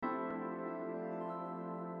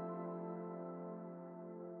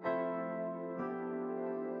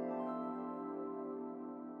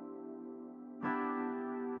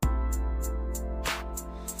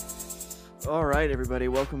All right, everybody,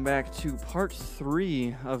 welcome back to part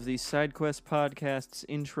 3 of the SideQuest podcast's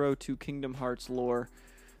intro to Kingdom Hearts lore.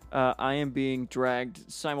 I am being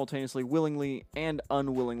dragged simultaneously, willingly and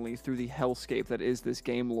unwillingly, through the hellscape that is this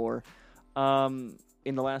game lore.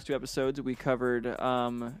 In the last 2 episodes, we covered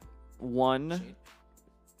one.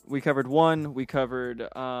 We covered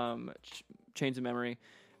Chains of Memory,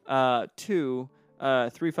 2,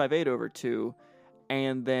 358 over 2.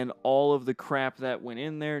 And then all of the crap that went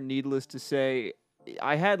in there. Needless to say,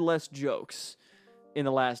 I had less jokes in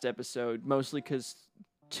the last episode, mostly because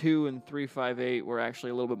 2 and 358 were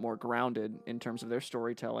actually a little bit more grounded in terms of their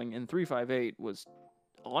storytelling, and 358 was,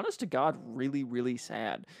 honest to God, really, really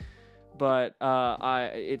sad. But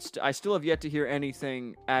I still have yet to hear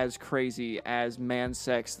anything as crazy as Man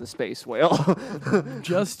Sex the Space Whale.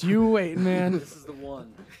 Just you wait, man. This is the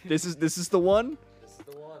one. This is the one.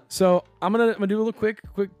 So I'm gonna do a little quick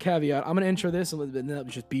caveat. I'm gonna intro this, and then let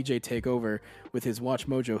just BJ take over with his Watch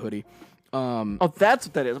Mojo hoodie. Oh, that's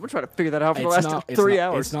what that is. I'm gonna try to figure that out for the last 3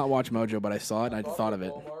 hours. It's not Watch Mojo, but I saw it and I thought of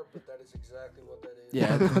it. Walmart, but that is exactly what that is.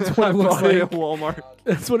 Yeah, that's what it looks Bought it like. at Walmart.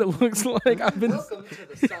 That's what it looks like. I've been. Welcome to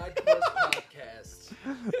the SideQuest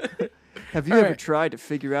podcast. Have you All ever right. tried to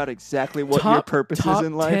figure out exactly what your purpose is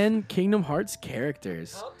in life? Top 10 Kingdom Hearts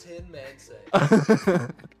characters. Top 10 man say.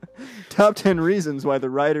 Top 10 reasons why the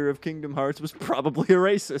writer of Kingdom Hearts was probably a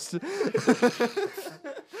racist.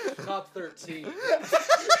 Top 13.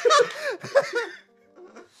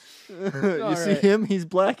 You see right. him? He's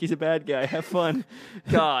black. He's a bad guy. Have fun.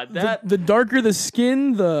 God, that The darker the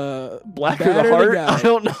skin, the blacker badder the heart. guy. I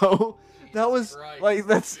don't know. That was Christ. like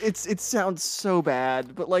it sounds so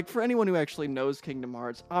bad, but like for anyone who actually knows Kingdom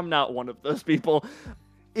Hearts, I'm not one of those people.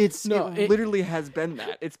 It literally has been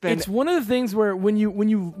that. It's one of the things where when you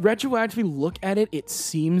retroactively look at it, it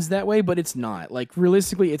seems that way, but it's not. Like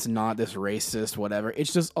realistically, it's not this racist whatever.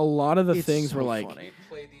 It's just a lot of the It's things so were like, funny.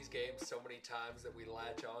 Played these games so many times that we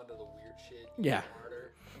latch on to the weird shit. Yeah.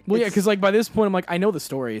 Harder. well, yeah, because like by this point, I'm like, I know the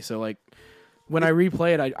story, so like when I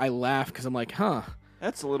replay it, I laugh because I'm like, huh,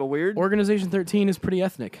 That's a little weird. Organization 13 is pretty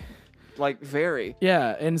ethnic. Like very.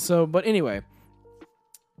 Yeah, and so, but anyway,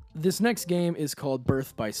 this next game is called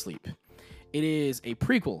Birth by Sleep. It is a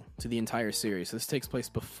prequel to the entire series. So this takes place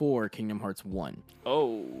before Kingdom Hearts 1.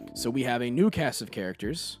 Oh, So we have a new cast of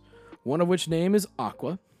characters, one of which name is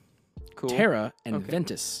Aqua, cool. Terra, and Okay.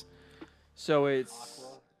 Ventus. So it's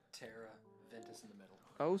Aqua, Terra, Ventus in the middle.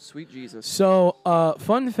 oh sweet Jesus. So,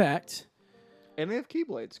 fun fact, And they have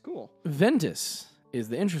Keyblades. Cool. Ventus is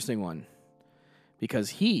the interesting one because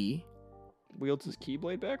he, Wields his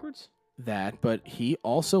Keyblade backwards. but he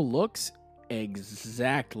also looks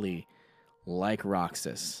exactly like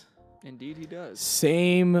Roxas. Indeed, he does.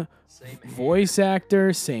 Same Same voice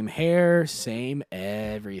actor, same hair, same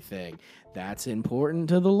everything. That's important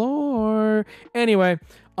to the lore. Anyway,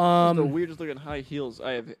 The weirdest looking high heels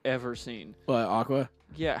I have ever seen. Aqua,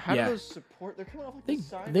 Yeah, how Yeah. do those support? They're coming off like the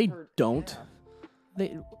side. they of her don't. calf.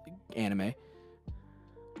 they anime.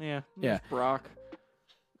 Yeah. Yeah. it's Brock.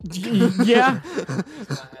 Yeah, He's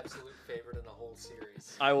my absolute favorite in the whole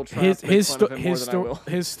series. I will try not to make fun of him more than I will.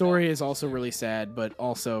 his story is also really sad, but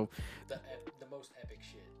also The most epic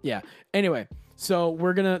shit. yeah. Anyway, so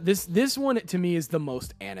we're gonna this one to me is the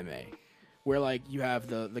most anime, where like you have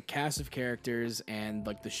the cast of characters and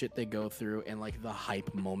like the shit they go through and like the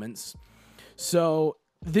hype moments. So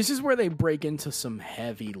this is where they break into some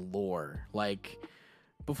heavy lore. Like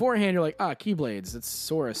beforehand, you're like, Keyblades, it's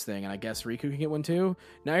Sora's thing, and I guess Riku can get one too.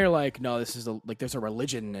 Now you're like, no, this is there's a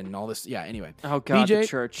religion and all this. Yeah. Anyway, Oh God, BJ, the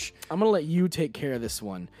church. I'm gonna let you take care of this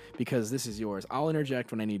one because this is yours. I'll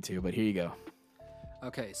interject when I need to, but here you go.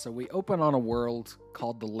 Okay, so we open on a world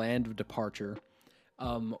called the Land of Departure,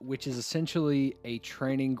 which is essentially a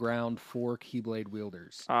training ground for Keyblade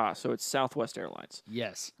wielders. So it's Southwest Airlines.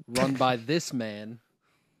 Yes, run by this man,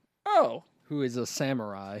 Oh. who is a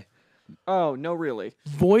samurai. Oh no, really?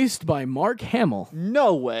 Voiced by Mark Hamill.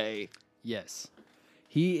 No way. Yes.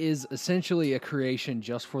 He is essentially a creation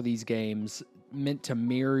just for these games, meant to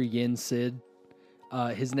mirror Yin Sid.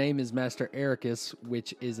 His name is Master Ericus,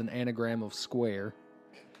 which is an anagram of square.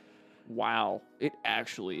 Wow, it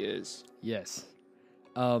actually is. Yes.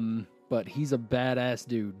 But he's a badass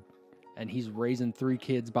dude, and he's raising 3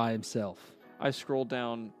 kids by himself. I scrolled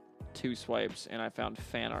down 2 swipes and I found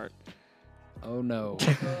fan art. Oh no.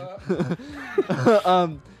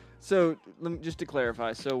 So let me, just to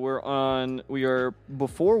clarify, so we are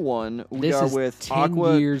before 1. We This are is with 10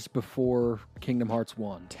 Aqua. years before Kingdom Hearts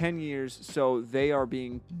 1. 10 years, so they are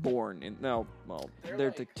being born in. No, well,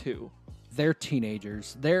 they're like 2. They're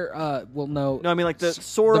teenagers. They're, no. No, I mean like the The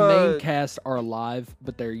Sora. main cast are alive,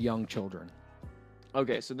 but they're young children.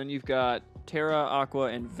 Okay, so then you've got Terra, Aqua,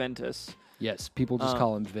 and Ventus. Yes, people just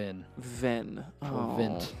call him Vin. Ven. Or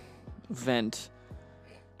Vent. Vent.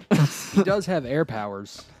 He does have air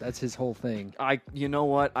powers. That's his whole thing. You know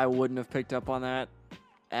what? I wouldn't have picked up on that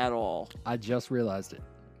at all. I just realized it.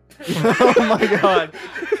 Oh my god.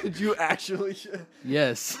 Did you actually?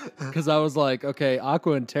 Yes, because I was like, okay,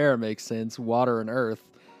 Aqua and Terra makes sense, water and earth.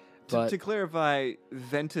 But To clarify,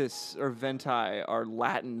 Ventus or Venti are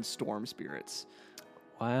Latin storm spirits.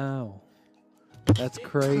 wow, that's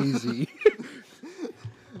crazy.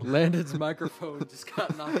 Landon's microphone just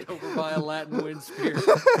got knocked over by a Latin wind spirit.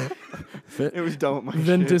 It was dumb. My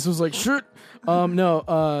Ventus was like, "Shit."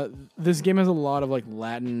 No. This game has a lot of like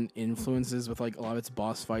Latin influences with like a lot of its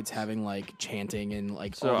boss fights having like chanting and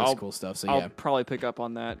like So all this cool stuff. So I'll yeah, probably pick up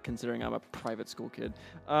on that, considering I'm a private school kid.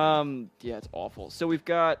 Yeah, it's awful. So we've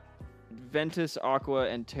got Ventus, Aqua,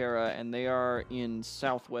 and Terra, and they are in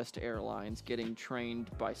Southwest Airlines getting trained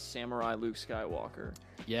by Samurai Luke Skywalker.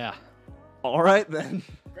 Yeah. All right, then.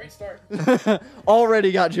 great start.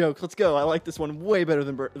 Already got jokes. Let's go. I like this one way better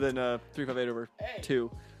than 358 over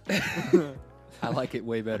 2. I like it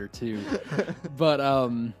way better too. But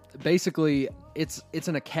basically, it's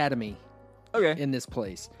an academy Okay. in this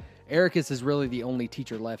place. Ericus is really the only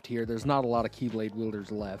teacher left here. There's not a lot of Keyblade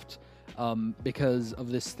wielders left because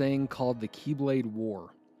of this thing called the Keyblade War.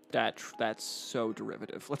 That's so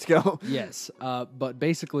derivative. Let's go. Yes, but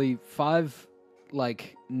basically 5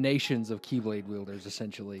 like nations of Keyblade wielders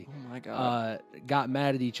essentially Oh my god. got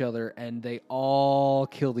mad at each other and they all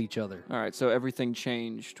killed each other. All right, so everything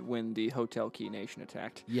changed when the Hotel Key Nation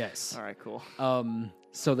attacked. Yes. All right, cool.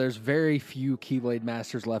 So there's very few Keyblade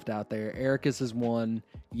masters left out there. Ericus is one,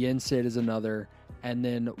 Yen Sid is another, and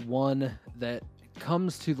then one that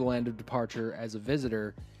comes to the Land of Departure as a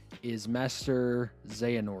visitor is Master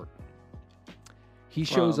Xehanort. He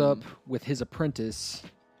shows up with his apprentice,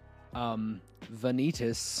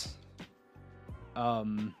 Vanitas.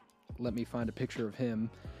 Let me find a picture of him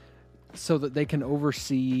so that they can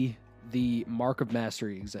oversee the Mark of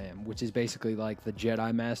Mastery exam, which is basically like the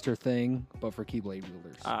Jedi Master thing, but for Keyblade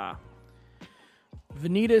wielders.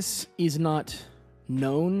 Vanitas is not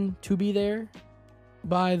known to be there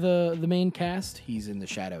by the main cast. He's in the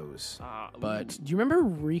shadows. But do you remember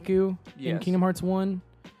Riku in Yes. Kingdom Hearts 1?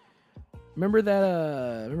 Remember that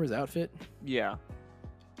remember his outfit? Yeah.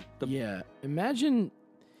 Yeah. Imagine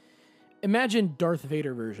Darth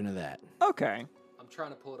Vader version of that. Okay. I'm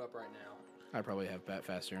trying to pull it up right now. I probably have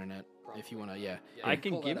faster internet if you want to. Yeah. I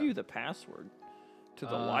can give you the password to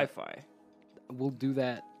the Wi-Fi. We'll do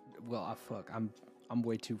that. Well, fuck. I'm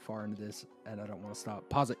way too far into this, and I don't want to stop.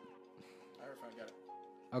 Pause it.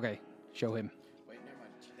 Okay, show him. Wait, never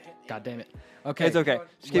mind. God damn it. Okay, It's okay.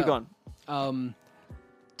 Just keep going.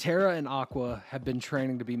 Terra and Aqua have been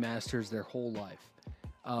training to be masters their whole life.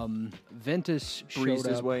 Ventus Breezed showed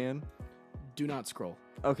his up. way in. Do not scroll.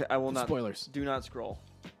 Okay, I will not. Spoilers. Do not scroll.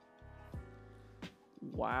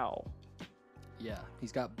 Wow. Yeah,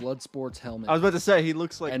 he's got Bloodsport's helmet. I was about to say he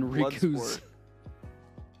looks like And Riku's. Bloodsport.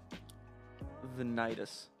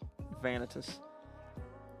 Vanitas.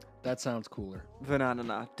 That sounds cooler.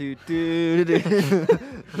 Vanana. Do.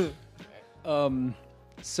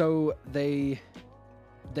 So they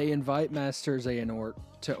invite Master Xehanort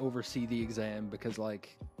to oversee the exam because,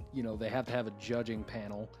 like, you know, they have to have a judging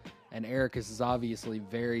panel, and Ericus is obviously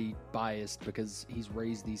very biased because he's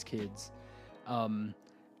raised these kids.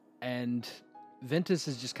 And Ventus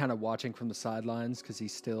is just kind of watching from the sidelines because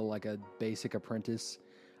he's still like a basic apprentice.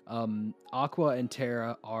 Aqua and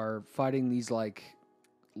Terra are fighting these like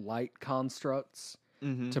light constructs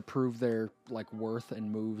to prove their like worth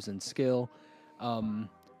and moves and skill.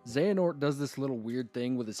 Xehanort does this little weird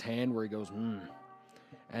thing with his hand where he goes,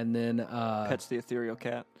 and then Pets the ethereal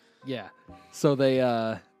cat. yeah. So they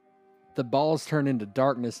the balls turn into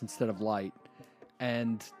darkness instead of light,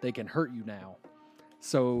 and they can hurt you now.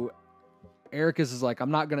 So Ericus is like, I'm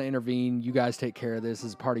not going to intervene. You guys take care of this. This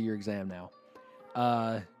is part of your exam now.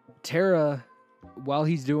 Terra, while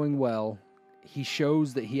he's doing well, he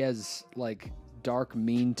shows that he has like dark,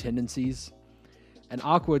 mean tendencies. And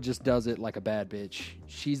Aqua just does it like a bad bitch.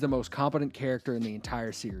 She's the most competent character in the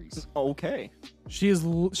entire series. Okay. She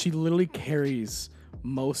literally carries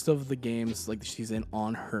most of the games like she's in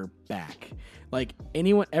on her back. Like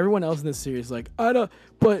everyone else in this series, like but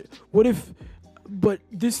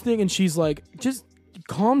this thing, and she's like, just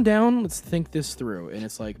calm down. Let's think this through. And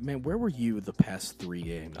it's like, man, where were you the past 3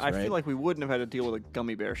 games? I feel like we wouldn't have had to deal with a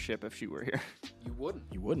gummy bear ship if she were here. You wouldn't.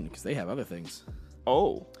 You wouldn't, because they have other things.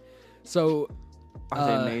 Oh. So Are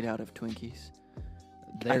they made out of Twinkies?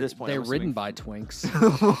 they're, At this point, they're I'm ridden assuming- by twinks.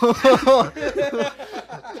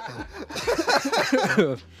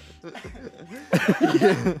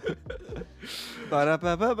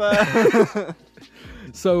 Ba-da-ba-ba-ba.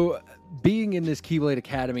 So, being in this Keyblade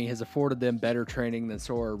Academy has afforded them better training than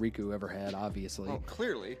Sora or Riku ever had, obviously. Well,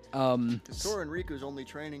 clearly. Um, Sora and Riku's only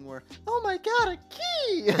training were, oh my god, a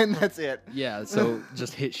key! And that's it. yeah, so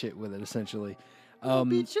just hit shit with it, essentially. I'll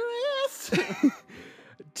beat your ass!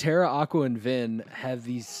 Terra, Aqua, and Vin have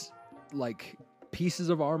these, like, pieces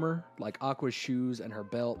of armor, like Aqua's shoes and her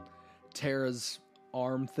belt, Terra's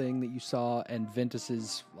arm thing that you saw, and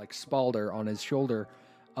Ventus's, like, spalder on his shoulder.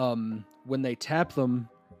 When they tap them,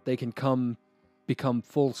 they can become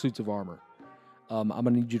full suits of armor. I'm going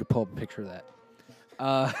to need you to pull up a picture of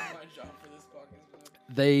that.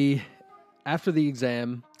 They, after the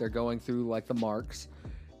exam, they're going through, like, the marks.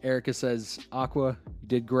 Erica says, Aqua, you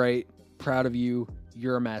did great. Proud of you.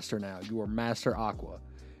 You're a master now. You are Master Aqua.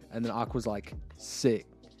 And then Aqua's like, sick.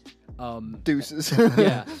 Deuces.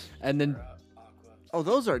 Yeah. And then, Oh,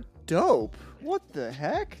 those are dope. What the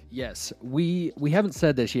heck? yes, we haven't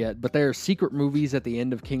said this yet, but there are secret movies at the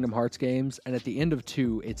end of Kingdom Hearts games. And at the end of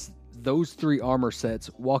 2, it's those 3 armor sets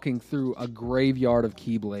walking through a graveyard of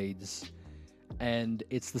Keyblades. And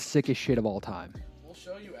it's the sickest shit of all time. We'll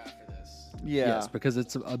show you after this. Yeah. Yes, because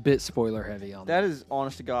it's a bit spoiler heavy on That is,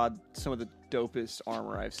 honest to God, some of the dopest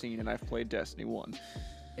armor I've seen, and I've played Destiny 1.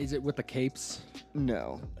 Is it with the capes?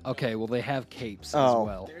 No. Okay, well, they have capes as Oh.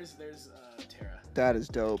 well. There's Terra. That is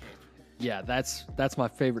dope. Yeah, that's my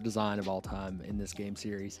favorite design of all time in this game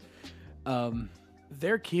series.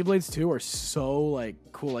 Their Keyblades too are so like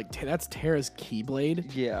cool. Like that's Terra's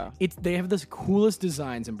Keyblade. Yeah. They have the coolest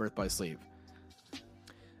designs in Birth by Sleep.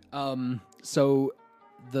 So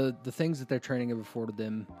the things that they're training have afforded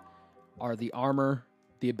them are the armor,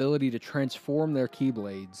 the ability to transform their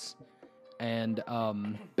Keyblades, and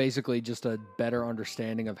basically just a better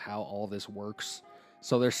understanding of how all this works.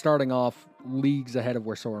 So they're starting off leagues ahead of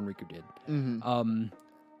where Sora and Riku did. Mm-hmm.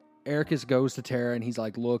 Ericus goes to Terra and he's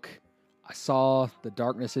like, look, I saw the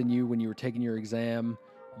darkness in you when you were taking your exam.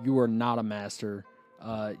 You are not a master.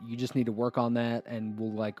 You just need to work on that, and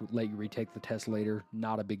we'll like let you retake the test later.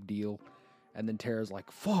 Not a big deal. And then Terra's like,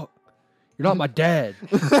 fuck, you're not my dad.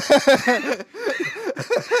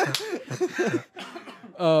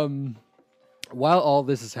 While all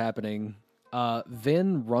this is happening,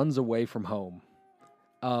 Vin runs away from home.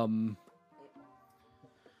 Well,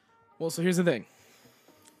 so here's the thing.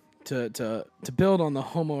 To build on the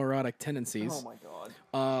homoerotic tendencies. Oh my god.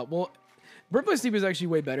 Well, Birth by Sleep is actually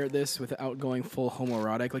way better at this without going full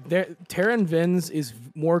homoerotic. Like Terra and Vin's is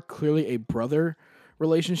more clearly a brother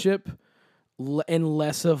relationship, and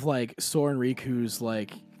less of like Sora and Riku's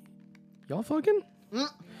like, y'all fucking?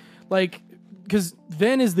 Like, because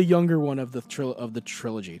Vin is the younger one of the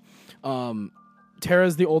trilogy.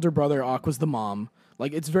 Terra's the older brother. Aqua's the mom.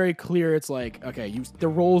 Like, it's very clear. It's like, okay, the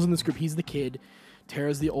roles in this group. He's the kid.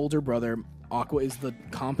 Terra's the older brother. Aqua is the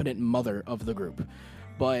competent mother of the group.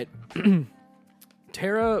 But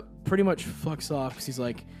Terra pretty much fucks off because he's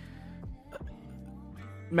like,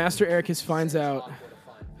 Master Ericus finds out.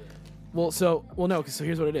 No, so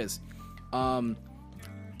here's what it is.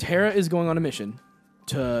 Terra is going on a mission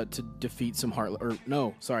to defeat some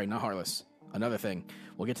not Heartless. Another thing.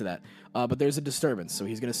 We'll get to that. But there's a disturbance, so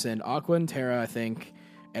he's going to send Aqua and Terra, I think,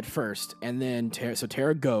 at first, and then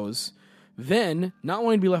Terra goes. Then, not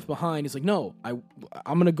wanting to be left behind, he's like, no, I'm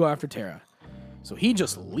going to go after Terra. So he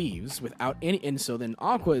just leaves without any... And so then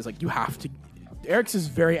Aqua is like, you have to... Eric's is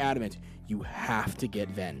very adamant. You have to get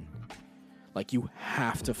Ven. Like, you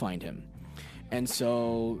have to find him. And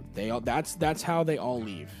so that's how they all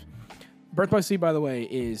leave. Birth by Sleep, by the way,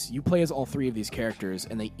 is you play as all 3 of these characters,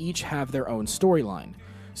 and they each have their own storyline.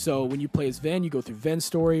 So when you play as Ven, you go through Ven's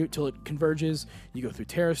story till it converges, you go through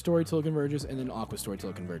Terra's story till it converges, and then Aqua's story till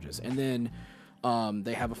it converges. And then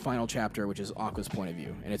they have a final chapter, which is Aqua's point of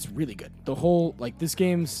view, and it's really good. The whole, like, this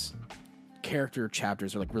game's character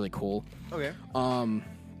chapters are, like, really cool. Okay.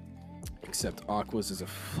 Except Aqua's is a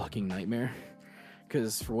fucking nightmare.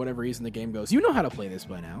 Because for whatever reason, the game goes, you know how to play this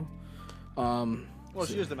by now. Well,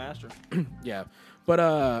 she is the master. Yeah.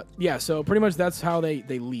 But, so pretty much that's how they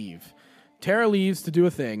leave. Terra leaves to do a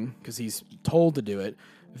thing, because he's told to do it.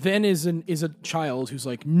 Ven is a child who's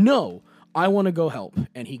like, no, I want to go help.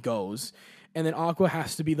 And he goes. And then Aqua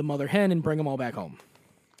has to be the mother hen and bring them all back home.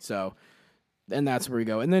 So, and that's where we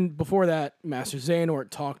go. And then before that, Master Xehanort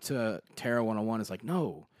talked to Terra one-on-one. It's like,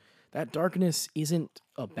 no, that darkness isn't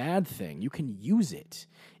a bad thing. You can use it.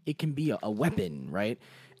 It can be a weapon, right?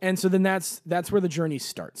 And so then that's where the journey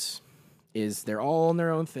starts. is they're all on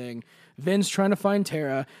their own thing. Vin's trying to find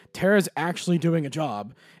Terra. Terra's actually doing a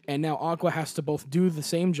job, and now Aqua has to both do the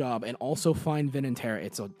same job and also find Vin and Terra.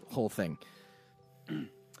 It's a whole thing.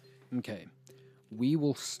 Okay. We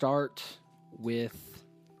will start with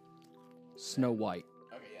Snow White.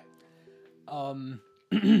 Okay,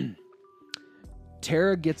 yeah.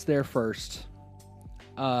 Terra gets there first.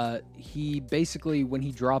 He basically, when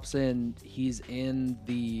he drops in, he's in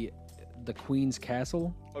the Queen's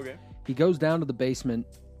castle. Okay. He goes down to the basement,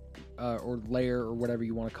 or lair, or whatever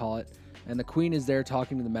you want to call it, and the Queen is there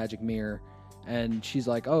talking to the magic mirror, and she's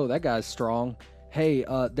like, "Oh, that guy's strong. Hey,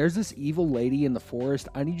 there's this evil lady in the forest.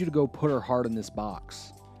 I need you to go put her heart in this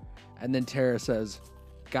box." And then Terra says,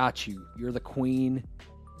 "Got you. You're the Queen.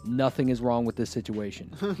 Nothing is wrong with this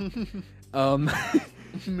situation."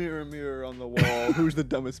 Mirror, mirror on the wall, who's the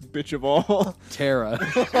dumbest bitch of all? Terra.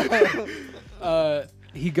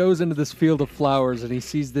 He goes into this field of flowers and he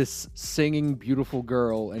sees this singing beautiful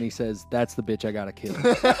girl and he says, "That's the bitch I gotta kill."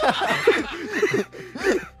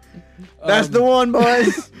 That's the one,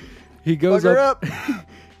 boys. He goes Fuck her up.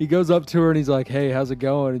 He goes up to her and he's like, "Hey, how's it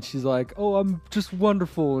going?" And she's like, "Oh, I'm just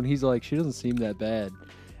wonderful." And he's like, "She doesn't seem that bad."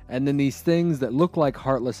 And then these things that look like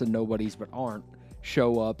Heartless and Nobodies but aren't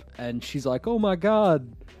show up, and she's like, "Oh my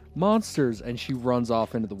god, monsters!" And she runs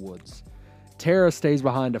off into the woods. Terra stays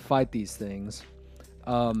behind to fight these things,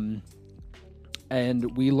 and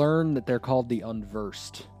we learn that they're called the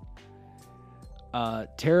Unversed.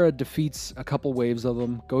 Terra defeats a couple waves of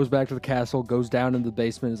them, goes back to the castle, goes down into the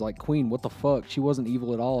basement, is like, "Queen, what the fuck? She wasn't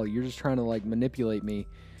evil at all. You're just trying to like manipulate me."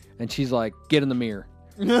 And she's like, "Get in the mirror."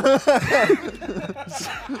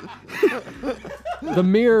 The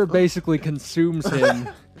mirror basically consumes him,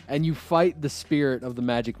 and you fight the spirit of the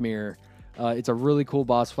magic mirror. It's a really cool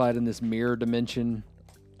boss fight in this mirror dimension.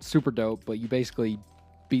 Super dope, but you basically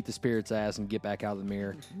beat the spirit's ass and get back out of the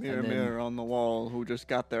mirror. Mirror, mirror on the wall, who just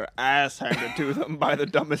got their ass handed to them by the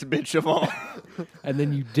dumbest bitch of all. And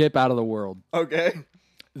then you dip out of the world. Okay.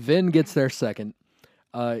 Vin gets there second.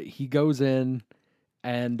 He goes in,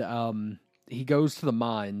 and he goes to the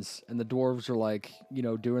mines, and the dwarves are like,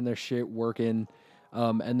 doing their shit, working.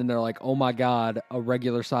 And then they're like, "Oh my god, a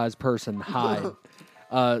regular sized person, hide."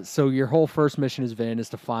 So your whole first mission as Vin is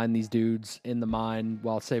to find these dudes in the mine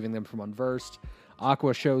while saving them from Unversed.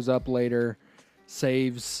 Aqua shows up later,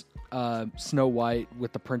 saves Snow White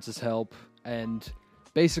with the prince's help, and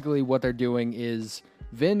basically what they're doing is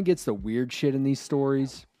Vin gets the weird shit in these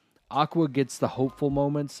stories, Aqua gets the hopeful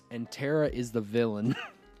moments, and Terra is the villain.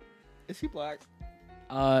 Is he black?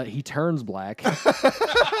 He turns black.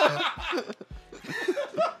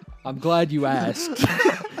 I'm glad you asked.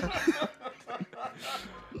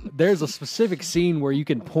 There's a specific scene where you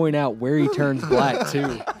can point out where he turns black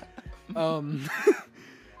too.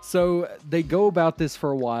 So they go about this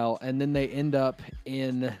for a while, and then they end up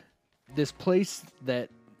in this place that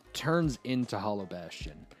turns into Hollow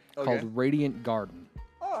Bastion called Radiant Garden.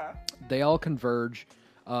 They all converge.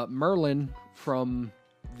 Merlin from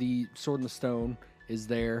the Sword and the Stone is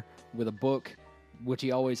there with a book, which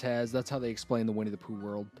he always has. That's how they explain the Winnie the Pooh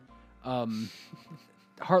world.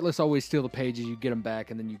 Heartless always steal the pages. You get them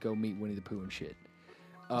back, and then you go meet Winnie the Pooh and shit.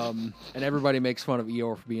 And everybody makes fun of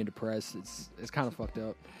Eeyore for being depressed. It's kind of fucked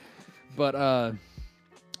up. But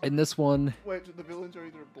in this one, Wait, so the villains are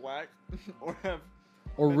either black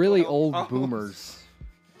or really old boomers.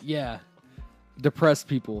 Yeah, depressed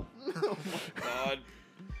people. Oh my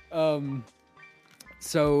god.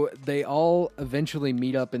 So they all eventually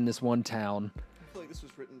meet up in this one town. I feel like this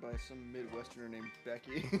was written by some Midwesterner named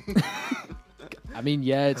Becky. I mean,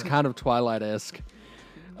 yeah, it's kind of Twilight-esque.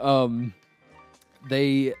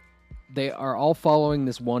 They are all following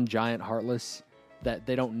this one giant Heartless that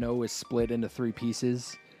they don't know is split into 3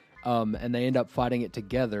 pieces, and they end up fighting it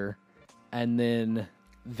together. And then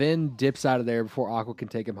Vin dips out of there before Aqua can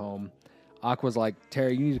take him home. Aqua's like,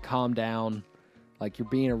 "Terra, you need to calm down. Like, you're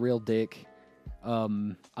being a real dick.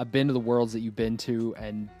 I've been to the worlds that you've been to,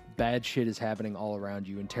 and bad shit is happening all around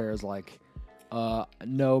you." And Terra's like,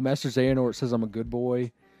 "No, Master Xehanort says I'm a good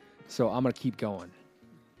boy, so I'm going to keep going."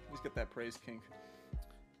 He's got that praise kink.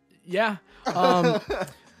 Yeah.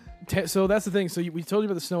 So that's the thing. So we told you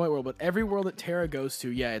about the Snow White world, but every world that Terra goes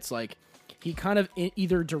to, yeah, it's like he kind of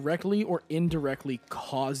either directly or indirectly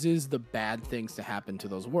causes the bad things to happen to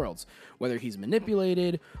those worlds. Whether he's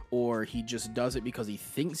manipulated or he just does it because he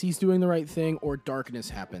thinks he's doing the right thing, or darkness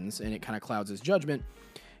happens and it kind of clouds his judgment.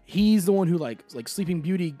 He's the one who like Sleeping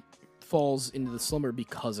Beauty falls into the slumber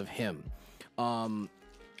because of him.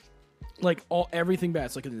 Everything bad.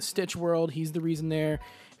 It's like in the Stitch world, he's the reason there.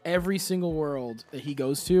 Every single world that he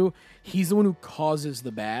goes to, he's the one who causes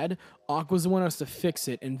the bad. Aqua's the one who has to fix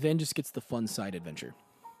it, and Vin just gets the fun side adventure.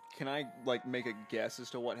 Can I like make a guess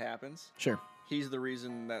as to what happens? Sure. He's the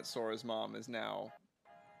reason that Sora's mom is now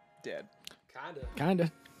dead.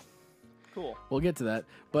 Kinda. Cool. We'll get to that.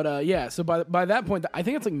 But yeah, so by that point, I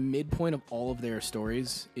think it's like midpoint of all of their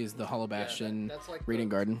stories is the Hollow Bastion that's like Reading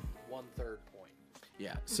Garden. 1/3 point.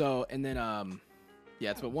 Yeah. So, and then,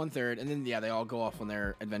 yeah, it's about 1/3. And then, yeah, they all go off on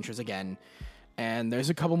their adventures again. And there's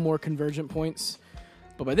a couple more convergent points.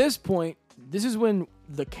 But by this point, this is when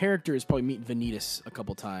the characters probably meet Vanitas a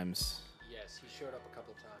couple times. Yes, he showed up a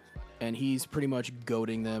couple times by now. And he's pretty much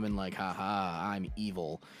goading them and like, haha, I'm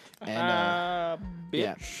evil. And,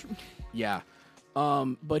 bitch. Yeah.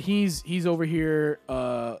 But he's over here,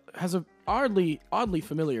 has a oddly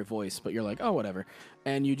familiar voice, but you're like, oh, whatever.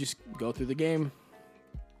 And you just go through the game.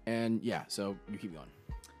 And yeah, so you keep going.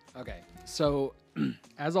 Okay, so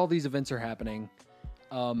as all these events are happening,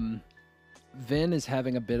 Vin is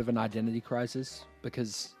having a bit of an identity crisis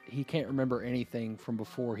because he can't remember anything from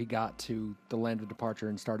before he got to the Land of Departure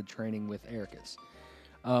and started training with Ericus.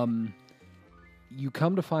 You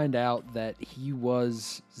come to find out that he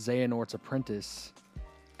was Xehanort's apprentice,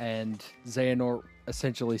 and Xehanort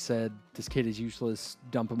essentially said, this kid is useless,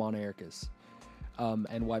 dump him on Ericus,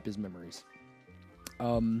 and wipe his memories.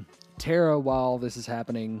 Terra, while this is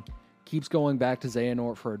happening, keeps going back to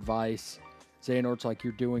Xehanort for advice. Xehanort's like,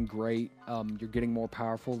 you're doing great, you're getting more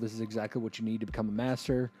powerful, this is exactly what you need to become a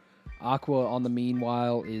master. Aqua, on the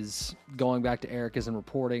meanwhile, is going back to Ericus and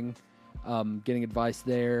reporting, getting advice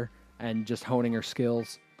there, and just honing her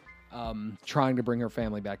skills, trying to bring her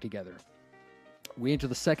family back together. We enter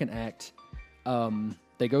the second act.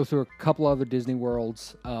 They go through a couple other Disney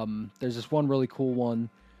worlds. There's this one really cool one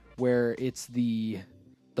where it's the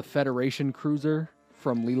Federation cruiser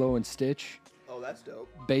from Lilo and Stitch. Oh, that's dope.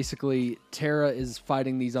 Basically, Terra is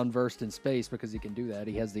fighting these unversed in space because he can do that.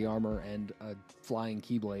 He has the armor and a flying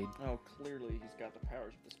keyblade. Oh, clearly he's got the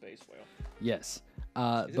powers of the space whale. Yes. Is it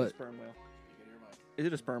a But sperm whale? Is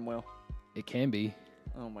it a sperm whale? it can be.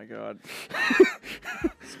 Oh my god.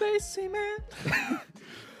 Space seaman.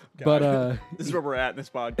 But this is where we're at in this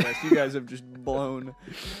podcast. You guys have just blown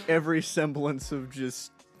every semblance of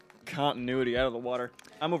just continuity out of the water.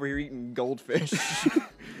 I'm over here eating goldfish.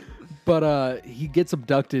 But he gets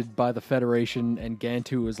abducted by the Federation, and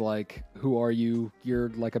Gantu is like, who are you? You're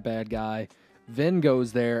like a bad guy. Vin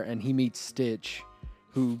goes there, and he meets Stitch,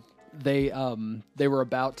 who they were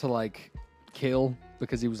about to like kill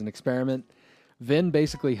because he was an experiment. Vin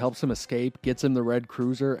basically helps him escape, gets him the red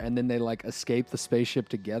cruiser, and then they like escape the spaceship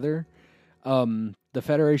together. The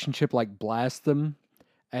Federation ship like blasts them,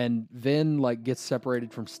 and Vin like gets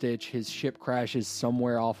separated from Stitch. His ship crashes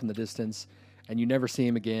somewhere off in the distance, and you never see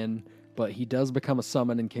him again. But he does become a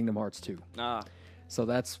summon in Kingdom Hearts 2. Ah. So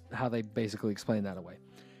that's how they basically explain that away.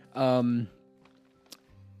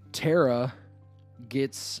 Terra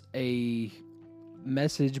gets a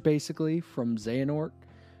message basically from Xehanort.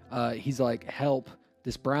 He's like, help,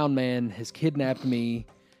 this brown man has kidnapped me,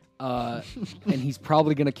 and he's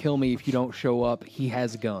probably going to kill me if you don't show up. He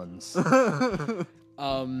has guns.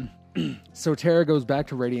 So Terra goes back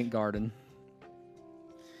to Radiant Garden.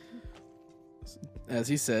 As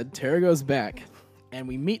he said, Terra goes back, and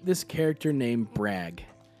we meet this character named Bragg.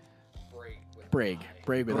 Bragg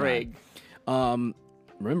with an I.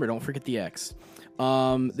 Remember, don't forget the X.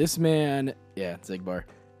 This man, yeah, Zigbar.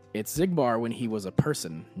 It's Zigbar when he was a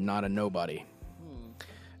person, not a nobody.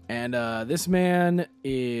 And this man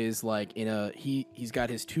is like he's got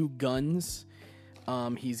his 2 guns.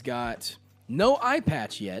 He's got no eye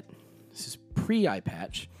patch yet. This is pre-eye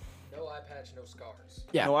patch. No eye patch, no scars.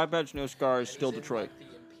 Yeah. No eye patch, no scars, And still he's in, Detroit. like,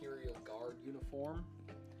 the Imperial Guard uniform.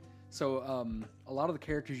 So a lot of the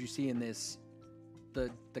characters you see in this,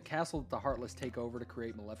 the castle that the Heartless take over to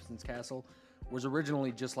create Maleficent's castle was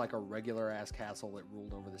originally just like a regular ass castle that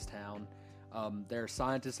ruled over this town. There are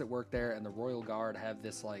scientists that work there, and the Royal Guard have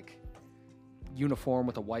this like uniform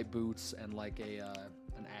with the white boots and like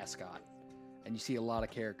an ascot, and you see a lot of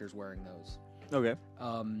characters wearing those. Okay.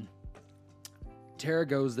 Terra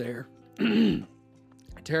goes there.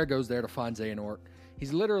 Terra goes there to find Xehanort.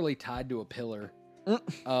 He's literally tied to a pillar,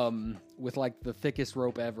 with like the thickest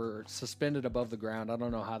rope ever, suspended above the ground. I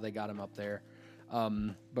don't know how they got him up there.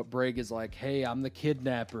 But Bragg is like, hey, I'm the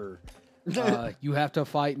kidnapper. You have to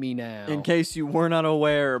fight me now. In case you were not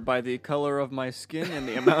aware, by the color of my skin and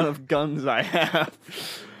the amount of guns I have,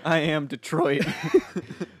 I am Detroit.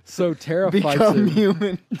 So Terra fights Become him.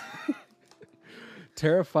 human.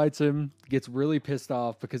 Terra fights him, gets really pissed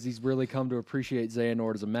off because he's really come to appreciate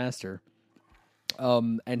Xehanort as a master.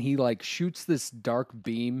 And he like shoots this dark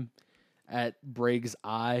beam at Bragg's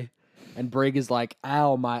eye, And Brig is like,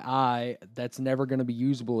 ow, my eye, that's never going to be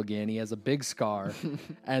usable again. He has a big scar.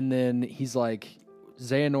 And then he's like,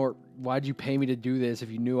 Xehanort, why'd you pay me to do this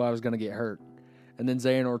if you knew I was going to get hurt? And then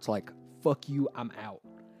Xehanort's like, fuck you, I'm out.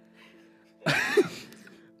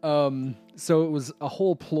 So it was a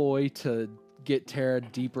whole ploy to get Terra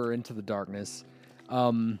deeper into the darkness.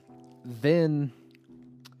 Then,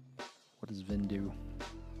 what does Vin do?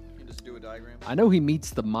 You just do a diagram. I know he meets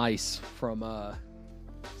the mice from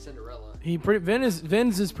Cinderella.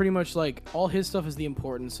 Vin's is pretty much like all his stuff is the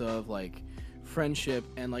importance of like friendship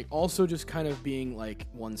and like also just kind of being like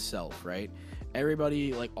oneself, right?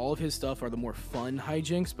 Everybody, like all of his stuff are the more fun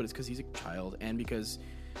hijinks, but it's because he's a child and because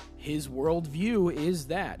his worldview is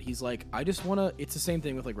that he's like, I just want to. It's the same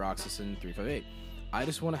thing with like Roxas and 358. I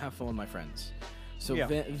just want to have fun with my friends. So Yeah.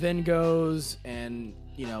 Vin goes and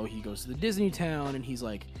he goes to the Disney town and he's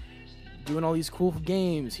like doing all these cool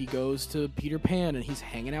games. He goes to Peter Pan and he's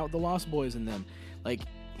hanging out with the Lost Boys and them. Like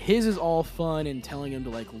his is all fun and telling him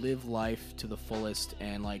to like live life to the fullest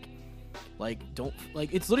and like don't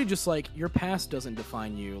like it's literally just like your past doesn't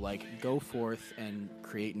define you. Like go forth and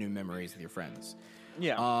create new memories with your friends.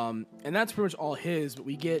 Yeah. And that's pretty much all his, but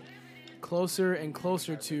we get closer and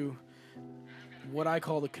closer to what I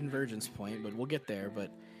call the convergence point, but we'll get there,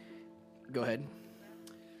 but go ahead.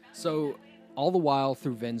 So, all the while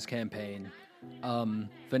through Vin's campaign,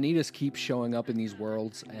 Vanitas keeps showing up in these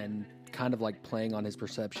worlds and kind of like playing on his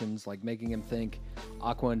perceptions, like making him think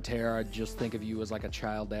Aqua and Terra just think of you as like a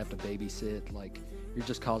child they have to babysit, like you're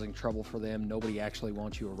just causing trouble for them, nobody actually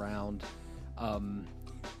wants you around.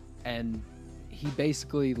 And he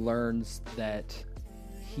basically learns that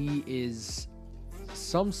he has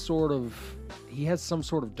some sort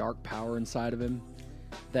of dark power inside of him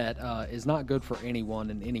that is not good for anyone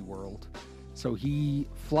in any world. So he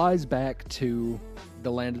flies back to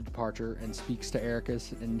the land of departure and speaks to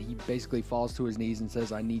Ericus, and he basically falls to his knees and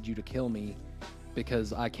says, I need you to kill me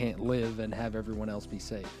because I can't live and have everyone else be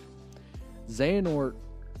safe. Xehanort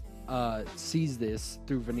sees this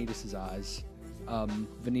through Vanitas' eyes.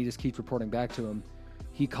 Vanitas keeps reporting back to him.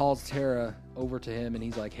 He calls Terra over to him and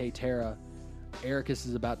he's like, hey Terra, Ericus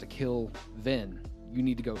is about to kill Vin. You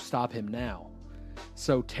need to go stop him now.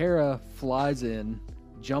 So Terra flies in,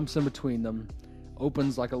 jumps in between them,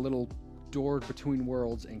 opens like a little door between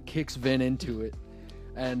worlds and kicks Vin into it.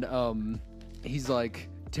 And he's like,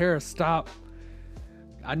 Terra, stop.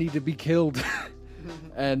 I need to be killed.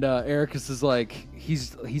 And Ericus is like,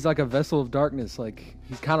 he's like a vessel of darkness. Like,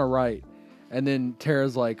 he's kind of right. And then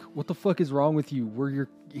Terra's like, what the fuck is wrong with you?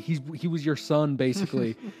 He was your son,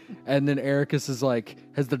 basically. And then Ericus is like,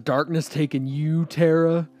 has the darkness taken you,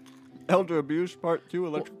 Terra? Elder Abuse Part 2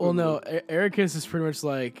 Electric. Well, no, Ericus is pretty much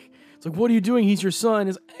like, it's like, what are you doing? He's your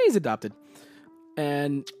son. He's adopted.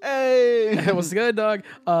 And Hey! what's good, dog?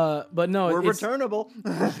 But no, We're it's returnable.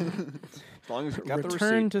 As long as you got the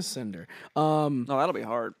return receipt. to sender. No, that'll be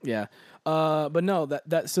hard. Yeah. But no,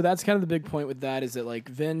 so that's kind of the big point with that is that like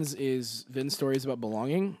Vin's story is about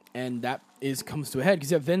belonging, and that comes to a head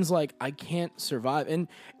because Vin's like, I can't survive, and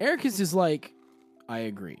Ericus is like, I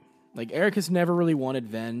agree. Like Ericus never really wanted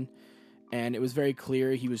Vin, and it was very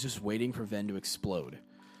clear he was just waiting for Vin to explode,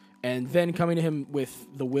 and Vin coming to him with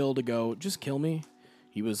the will to go, just kill me.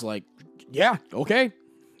 He was like, yeah, okay,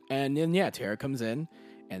 and then Terra comes in,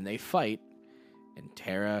 and they fight, and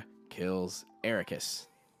Terra kills Ericus.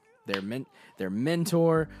 Their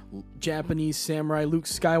mentor, Japanese samurai Luke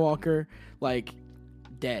Skywalker, like,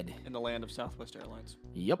 dead. In the land of Southwest Airlines.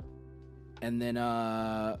 Yep. And then,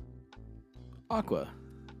 Aqua.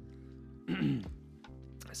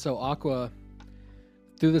 So Aqua,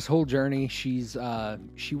 through this whole journey, she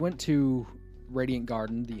went to Radiant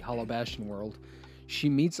Garden, the Hollow Bastion world. She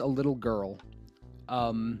meets a little girl,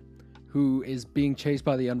 who is being chased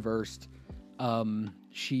by the Unversed.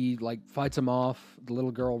 She like fights him off. The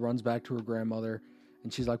little girl runs back to her grandmother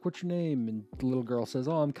and she's like, what's your name? And the little girl says,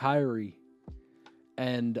 oh, I'm Kyrie.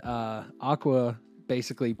 And Aqua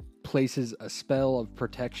basically places a spell of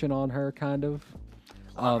protection on her, kind of.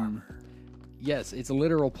 Yes, it's a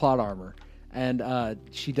literal plot armor. And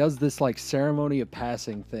she does this like ceremony of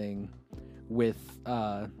passing thing with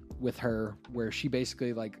her, where she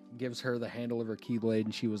basically like gives her the handle of her keyblade,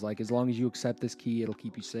 and she was like, as long as you accept this key, it'll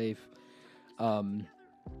keep you safe.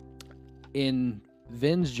 In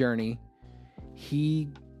Vin's journey, he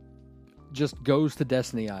just goes to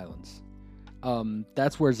Destiny Islands.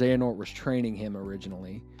 That's where Xehanort was training him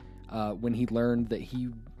originally, when he learned that he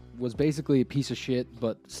was basically a piece of shit,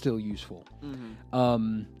 but still useful.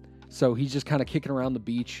 Mm-hmm. So he's just kind of kicking around the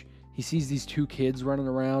beach. He sees these two kids running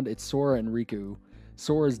around. It's Sora and Riku.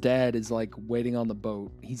 Sora's dad is like waiting on the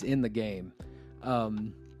boat. He's in the game.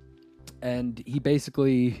 and he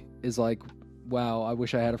basically is like, wow, I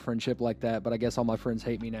wish I had a friendship like that, but I guess all my friends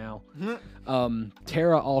hate me now.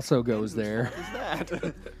 Terra also goes there. What is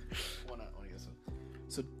that?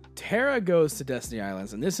 So Terra goes to Destiny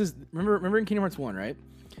Islands, and this is remember in Kingdom Hearts 1, right?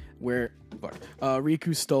 Where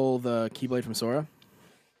Riku stole the Keyblade from Sora.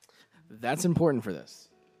 That's important for this.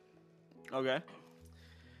 Okay.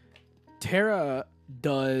 Terra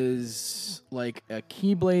does like a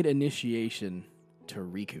Keyblade initiation to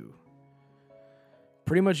Riku.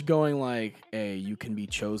 Pretty much going like, hey, you can be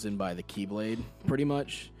chosen by the Keyblade, pretty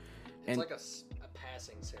much. It's like a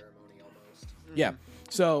passing ceremony almost. Yeah.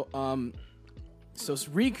 So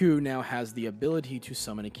Riku now has the ability to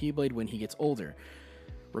summon a Keyblade when he gets older.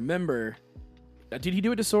 Remember, did he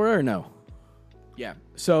do it to Sora or no? Yeah.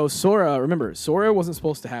 So Sora wasn't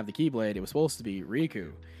supposed to have the Keyblade. It was supposed to be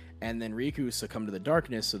Riku. And then Riku succumbed to the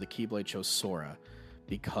darkness, so the Keyblade chose Sora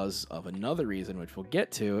because of another reason, which we'll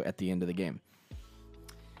get to at the end of the game.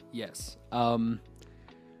 Yes.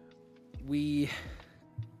 We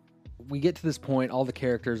get to this point, all the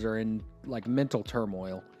characters are in like mental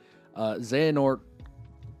turmoil. Xehanort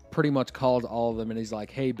pretty much called all of them, and he's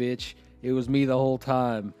like, hey, bitch, it was me the whole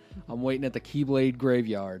time. I'm waiting at the Keyblade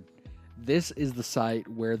graveyard. This is the site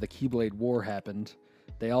where the Keyblade War happened.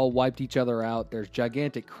 They all wiped each other out. There's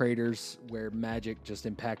gigantic craters where magic just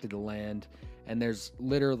impacted the land. And there's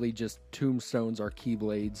literally just tombstones or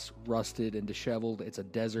Keyblades, rusted and disheveled. It's a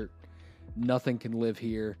desert. Nothing can live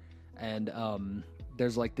here. And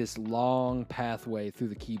there's like this long pathway through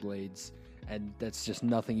the Keyblades. And that's just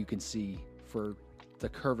nothing you can see for the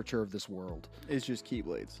curvature of this world. It's just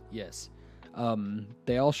Keyblades. Yes.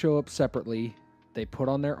 They all show up separately. They put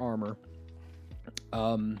on their armor.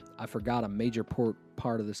 I forgot a major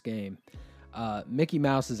part of this game. Mickey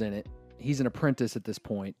Mouse is in it. He's an apprentice at this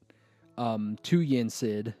point. To Yin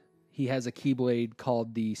Sid. He has a Keyblade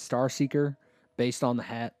called the Star Seeker, based on the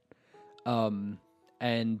hat.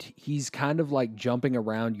 And he's kind of like jumping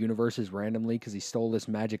around universes randomly because he stole this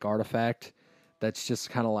magic artifact that's just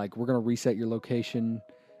kind of like, we're going to reset your location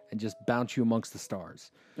and just bounce you amongst the stars.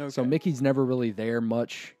 Okay. So Mickey's never really there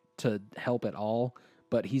much to help at all,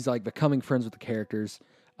 but he's like becoming friends with the characters.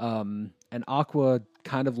 And Aqua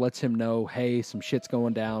kind of lets him know, hey, some shit's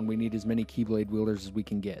going down. We need as many Keyblade wielders as we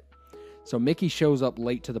can get. So Mickey shows up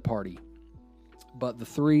late to the party. But the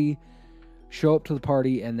three show up to the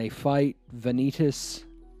party and they fight Vanitas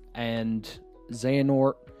and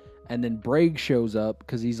Xehanort. And then Braig shows up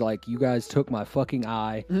because he's like, you guys took my fucking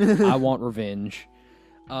eye. I want revenge.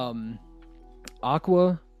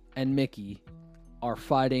 Aqua and Mickey are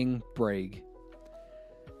fighting Braig.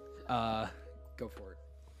 Go for it.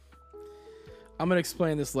 I'm gonna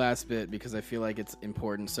explain this last bit because I feel like it's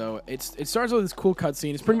important. So it starts with this cool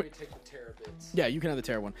cutscene. It's pretty much take the Terra bits. Yeah, you can have the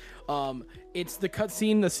Terra one. It's the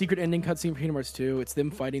cutscene, the secret ending cutscene for Kingdom Hearts 2. It's them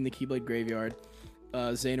fighting the Keyblade graveyard.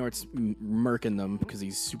 Xehanort's murking them because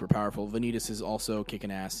he's super powerful. Vanitas is also kicking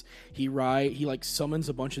ass. He like summons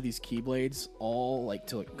a bunch of these Keyblades all like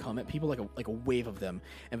to like come at people like a wave of them,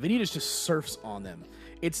 and Vanitas just surfs on them.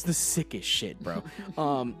 It's the sickest shit, bro.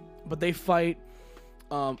 But they fight.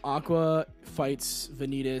 Aqua fights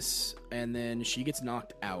Vanitas, and then she gets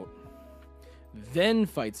knocked out. Then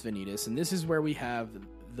fights Vanitas, and this is where we have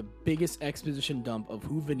the biggest exposition dump of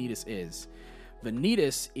who Vanitas is.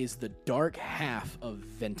 Vanitas is the dark half of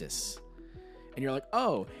Ventus. And you're like,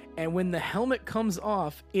 oh, and when the helmet comes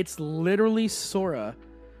off, it's literally Sora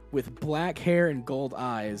with black hair and gold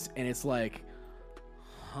eyes, and it's like,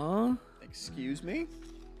 huh? Excuse me?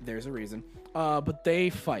 There's a reason. But they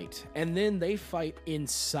fight, and then they fight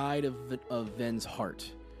inside of Ven's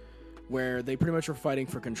heart, where they pretty much were fighting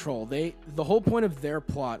for control. The whole point of their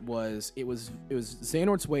plot was it was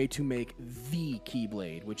Xehanort's way to make the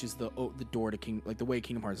Keyblade, which is the door to the way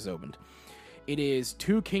Kingdom Hearts is opened. It is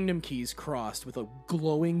two Kingdom Keys crossed with a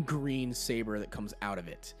glowing green saber that comes out of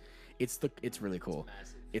it. It's really cool.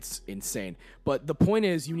 It's insane. But the point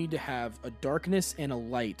is, you need to have a darkness and a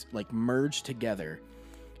light like merged together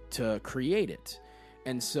to create it.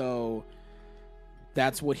 And so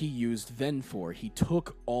that's what he used Ven for. He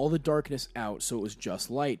took all the darkness out so it was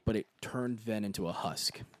just light, but it turned Ven into a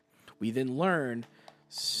husk. We then learn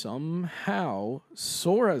somehow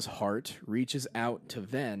Sora's heart reaches out to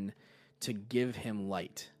Ven to give him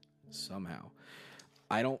light. Somehow.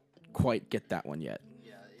 I don't quite get that one yet.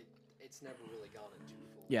 Yeah, it's never really gone into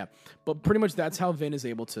full. Yeah, but pretty much that's how Ven is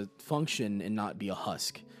able to function and not be a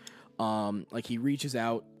husk. Like he reaches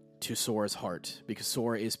out to Sora's heart because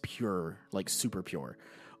Sora is pure, like super pure,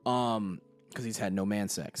 because he's had no man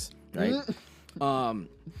sex, right? I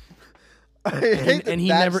hate and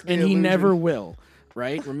he never will,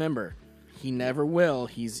 right? Remember, He never will.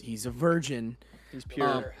 He's a virgin. He's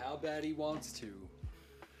pure. How bad he wants to.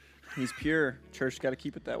 He's pure. Church got to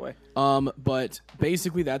keep it that way. But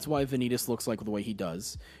basically that's why Vanitas looks like the way he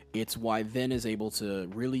does. It's why Ven is able to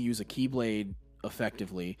really use a Keyblade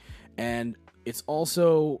effectively. And it's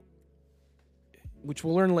also, which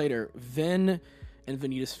we'll learn later, Ven and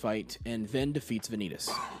Vanitas fight, and Ven defeats Vanitas.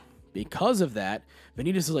 Because of that,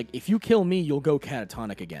 Vanitas is like, if you kill me, you'll go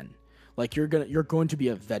catatonic again. Like, you're going to be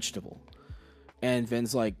a vegetable. And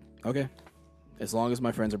Ven's like, okay, as long as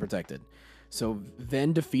my friends are protected. So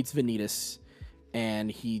Ven defeats Vanitas,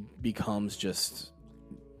 and he becomes just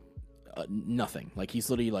nothing. Like, he's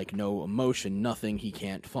literally like no emotion, nothing. He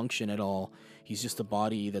can't function at all. He's just a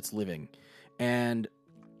body that's living. And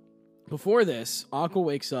before this, Aqua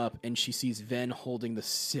wakes up and she sees Ven holding the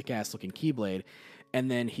sick ass looking Keyblade,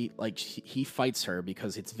 and then he fights her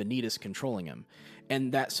because it's Vanitas controlling him.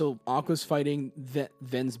 And so Aqua's fighting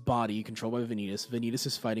Ven's body controlled by Vanitas. Vanitas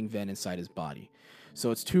is fighting Ven inside his body.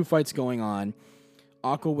 So it's two fights going on.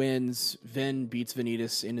 Aqua wins, Ven beats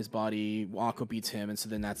Vanitas in his body, Aqua beats him, and so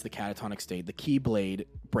then that's the catatonic state. The Keyblade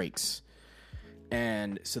breaks.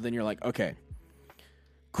 And so then you're like, okay,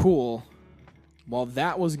 cool. While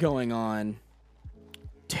that was going on,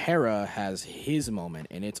 Terra has his moment,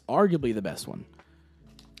 and it's arguably the best one.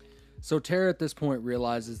 So Terra at this point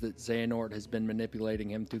realizes that Xehanort has been manipulating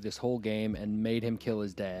him through this whole game and made him kill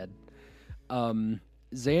his dad.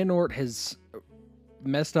 Xehanort has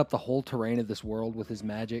messed up the whole terrain of this world with his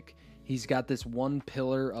magic. He's got this one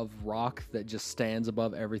pillar of rock that just stands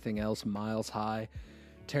above everything else miles high.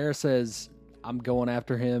 Terra says, I'm going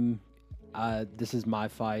after him. This is my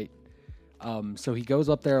fight. So he goes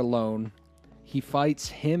up there alone. He fights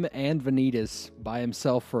him and Vanitas by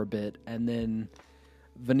himself for a bit, and then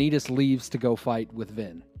Vanitas leaves to go fight with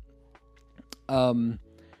Ven.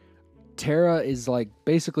 Terra is like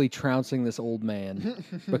basically trouncing this old man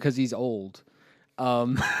because he's old.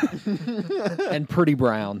 And pretty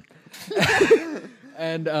brown.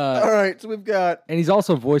 And all right, so we've got, and he's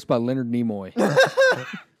also voiced by Leonard Nimoy.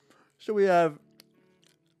 so we have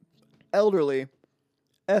elderly,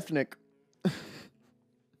 ethnic,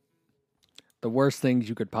 The worst things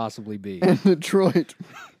you could possibly be. and Detroit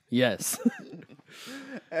Yes.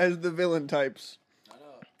 as the villain types. I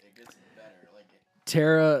know, it gets better.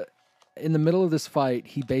 Terra, in the middle of this fight,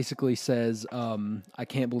 he basically says, I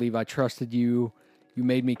can't believe I trusted you. You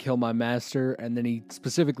made me kill my master. And then he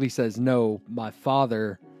specifically says, no, my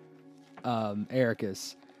father,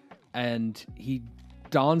 Ericus. And he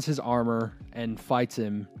dons his armor and fights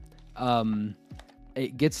him.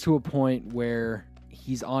 It gets to a point where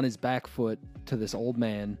he's on his back foot to this old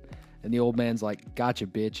man. And the old man's like, gotcha,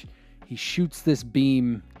 bitch. He shoots this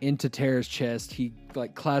beam into Terra's chest. He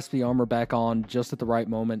like clasps the armor back on just at the right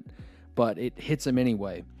moment, but it hits him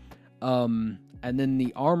anyway. And then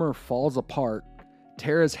the armor falls apart.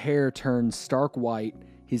 Terra's hair turns stark white.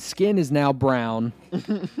 His skin is now brown,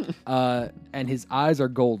 and his eyes are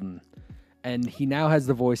golden. And he now has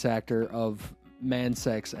the voice actor of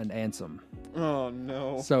Mansex and Ansem. Oh,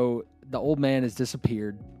 no. So the old man has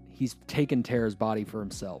disappeared. He's taken Terra's body for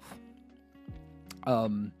himself.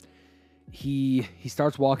 He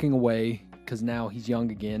starts walking away because now he's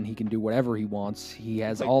young again. He can do whatever he wants. He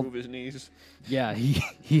has like all move his knees. Yeah,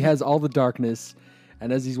 he has all the darkness.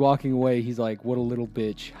 And as he's walking away, he's like, what a little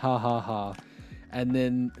bitch. Ha ha ha. And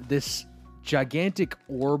then this gigantic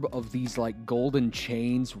orb of these like golden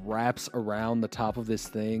chains wraps around the top of this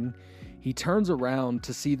thing. He turns around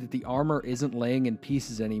to see that the armor isn't laying in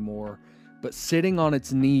pieces anymore, but sitting on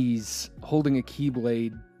its knees, holding a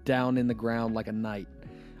keyblade down in the ground like a knight.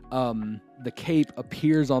 The cape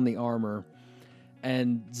appears on the armor,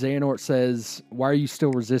 and Xehanort says, why are you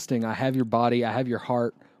still resisting? I have your body, I have your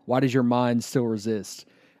heart. Why does your mind still resist?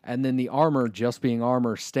 And then the armor, just being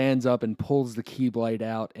armor, stands up and pulls the keyblade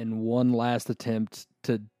out in one last attempt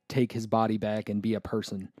to take his body back and be a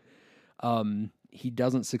person. He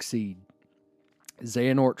doesn't succeed.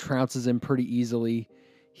 Xehanort trounces him pretty easily.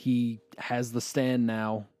 He has the stand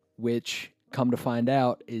now, which, come to find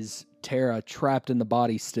out, is Terra trapped in the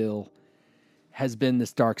body still, has been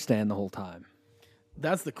this dark stand the whole time.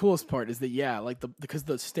 That's the coolest part is that, yeah, like because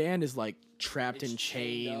the stand is like trapped and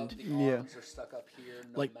chained. The arms are stuck up here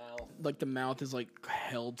in the Like, mouth. like the mouth is like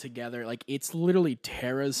held together. Like it's literally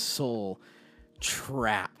Terra's soul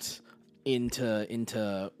trapped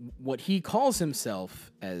into what he calls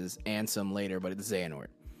himself as Ansem later, but it's Xehanort.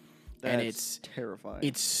 That's And it's terrifying.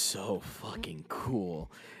 It's so fucking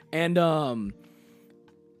cool. And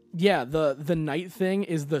yeah, the night thing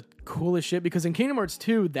is the coolest shit because in Kingdom Hearts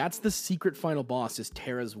 2, that's the secret final boss is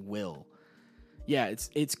Terra's will. Yeah,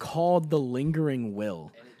 it's called the Lingering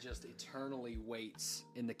Will. And it just eternally waits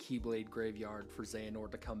in the Keyblade graveyard for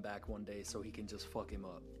Xehanort to come back one day so he can just fuck him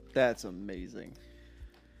up. That's amazing.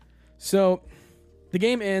 So, the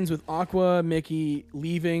game ends with Aqua, Mickey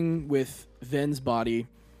leaving with Ven's body.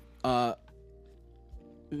 Aqua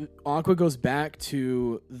goes back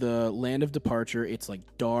to the land of departure. It's like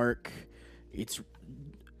dark. It's,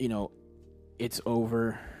 it's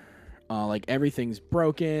over. Like everything's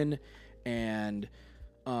broken, and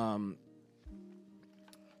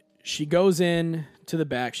she goes in to the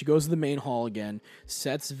back. She goes to the main hall again,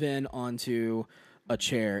 sets Ven onto a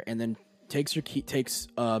chair, and then takes her key. Takes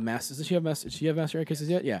Master. Does she have Master? Does she have Master Ericus's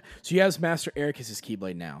yet? Yeah. So she has Master Ericus's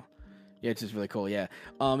Keyblade now. Yeah, it's just really cool. Yeah.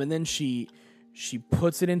 And then she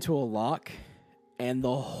puts it into a lock, and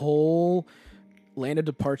the whole land of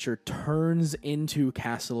departure turns into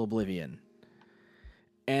Castle Oblivion.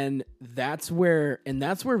 And that's where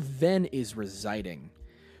Ven is residing.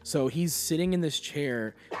 So he's sitting in this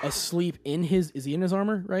chair, asleep in his... Is he in his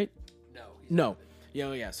armor, right? No.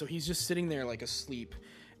 Yeah. So he's just sitting there, like, asleep.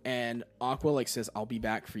 And Aqua, like, says, I'll be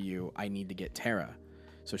back for you. I need to get Terra.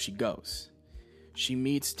 So she goes. She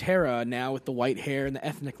meets Terra, now with the white hair and the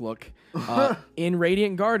ethnic look, in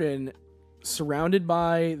Radiant Garden, surrounded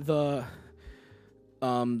by the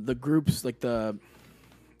groups, like the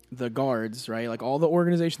guards, right? Like all the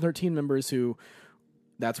Organization 13 members who,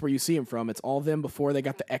 that's where you see them from. It's all them before they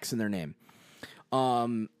got the X in their name.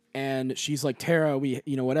 And she's like, Terra, I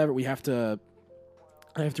have to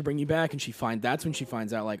bring you back. And that's when she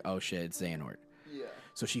finds out, like, oh shit, it's Xehanort. Yeah.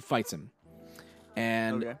 So she fights him.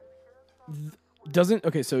 And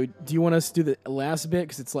so do you want us to do the last bit?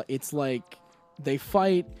 Because it's like they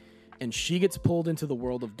fight and she gets pulled into the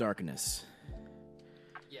world of darkness.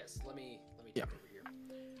 Yes, let me take over here.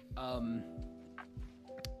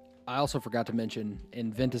 I also forgot to mention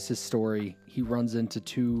in Ventus's story, he runs into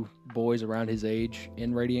two boys around his age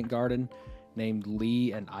in Radiant Garden named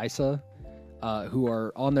Lee and Isa, who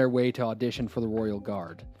are on their way to audition for the Royal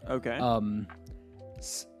Guard. Okay.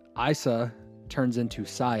 Isa turns into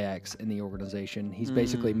Syax in the organization. He's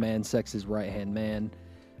basically Man-Sex's right-hand man.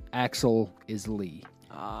 Axel is Lee.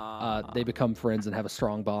 They become friends and have a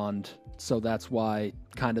strong bond, so that's why,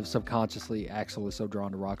 kind of subconsciously, Axel is so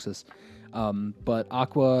drawn to Roxas. But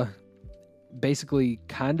Aqua basically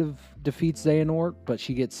kind of defeats Xehanort, but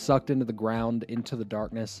she gets sucked into the ground, into the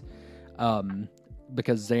darkness,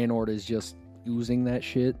 because Xehanort is just oozing that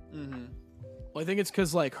shit. Mm-hmm. Well, I think it's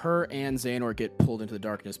because, like, her and Xehanort get pulled into the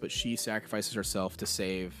darkness, but she sacrifices herself to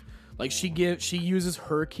save. Like, she uses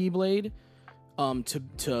her Keyblade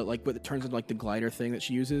to like, what it turns into, like, the glider thing that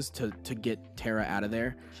she uses to get Terra out of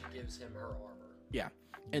there. She gives him her armor. Yeah.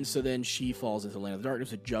 And so then she falls into the land of the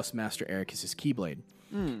darkness with just Master Ericus's Keyblade.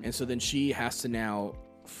 And so then she has to now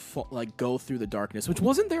go through the darkness, which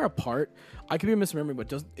wasn't there a part, I could be misremembering,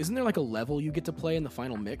 but isn't there like a level you get to play in the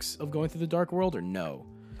final mix of going through the dark world, or no?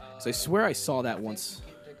 So I swear I saw that once.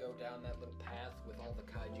 You get to go down that little path with all the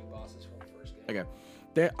kaiju bosses from the first game.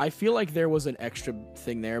 Okay. I feel like there was an extra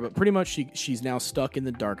thing there, but pretty much she's now stuck in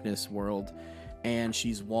the darkness world, and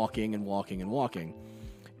she's walking and walking and walking.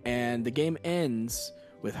 And the game ends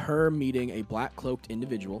with her meeting a black-cloaked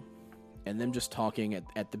individual and them just talking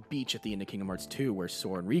at the beach at the end of Kingdom Hearts 2 where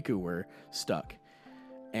Sora and Riku were stuck.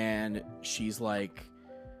 And she's like...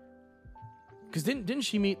 Because didn't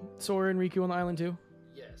she meet Sora and Riku on the island too?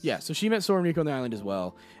 Yes. Yeah, so she met Sora and Riku on the island as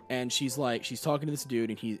well. And she's talking to this dude,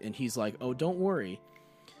 and he's like, oh, don't worry.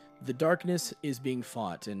 The darkness is being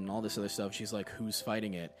fought and all this other stuff. She's like, who's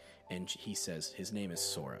fighting it? And he says, his name is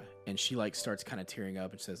Sora. And she, like, starts kind of tearing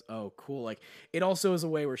up and says, oh, cool. Like, it also is a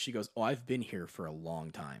way where she goes, oh, I've been here for a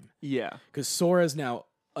long time. Yeah. Because Sora's now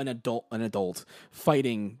an adult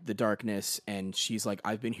fighting the darkness. And she's like,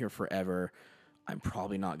 I've been here forever. I'm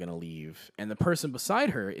probably not going to leave. And the person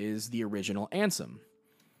beside her is the original Ansem.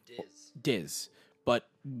 Diz. But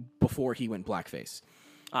before he went blackface.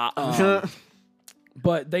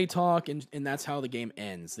 But they talk, and that's how the game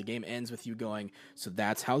ends. The game ends with you going, so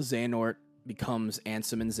that's how Xehanort becomes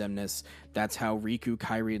Ansem and Xemnas. That's how Riku,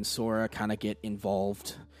 Kairi, and Sora kind of get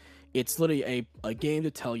involved. It's literally a game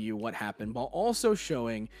to tell you what happened, while also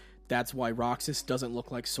showing that's why Roxas doesn't look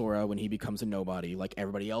like Sora when he becomes a nobody, like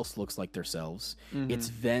everybody else looks like themselves. Mm-hmm. It's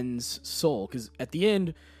Ven's soul, because at the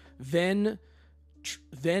end, Ven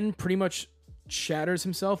pretty much shatters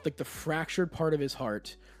himself, like the fractured part of his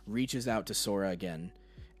heart reaches out to Sora again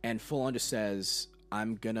and full on just says,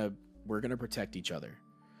 we're gonna protect each other.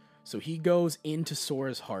 So he goes into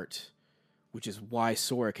Sora's heart, which is why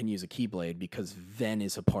Sora can use a Keyblade, because Ven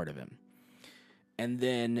is a part of him. And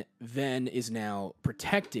then Ven is now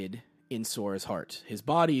protected in Sora's heart. His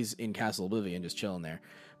body's in Castle Oblivion, just chilling there.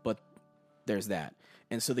 But there's that.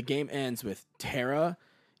 And so the game ends with Terra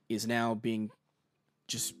is now being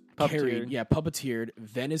just carried, puppeteered.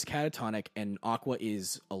 Ven is catatonic, and Aqua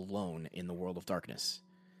is alone in the world of darkness.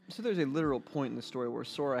 So there's a literal point in the story where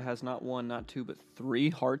Sora has not one, not two, but 3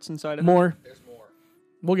 hearts inside of him? More. There's more.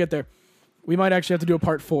 We'll get there. We might actually have to do a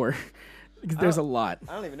part 4. Because there's a lot.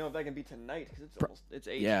 I don't even know if that can be tonight, because it's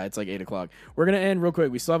 8. Yeah, it's like 8 o'clock. We're going to end real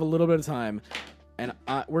quick. We still have a little bit of time. And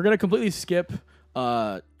we're going to completely skip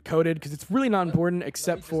Coded, because it's really not important,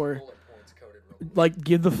 except for... Like,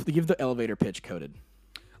 give the elevator pitch Coded.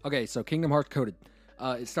 Okay, so Kingdom Hearts Coded.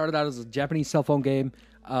 It started out as a Japanese cell phone game.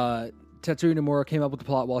 Tetsuya Nomura came up with the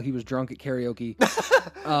plot while he was drunk at karaoke.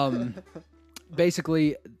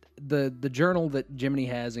 Basically, the journal that Jiminy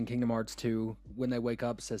has in Kingdom Hearts 2, when they wake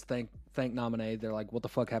up, says thank Naminé. They're like, what the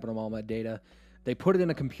fuck happened to all my data? They put it in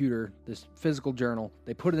a computer, this physical journal.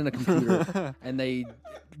 They put it in a computer, and they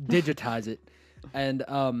digitize it. And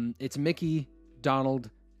it's Mickey, Donald,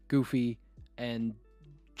 Goofy, and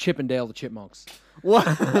Chip and Dale the Chipmunks. What?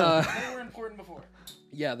 They were important before.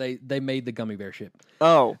 Yeah, they made the gummy bear ship.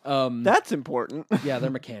 Oh, that's important. Yeah, they're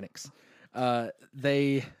mechanics.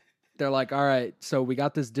 They're like, all right, so we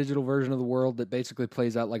got this digital version of the world that basically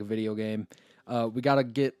plays out like a video game. We got to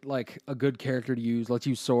get like a good character to use. Let's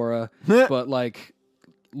use Sora, but like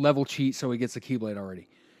level cheat so he gets the Keyblade already.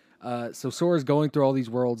 So Sora's going through all these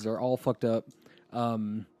worlds. They're all fucked up.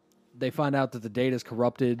 They find out that the data's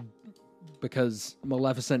corrupted because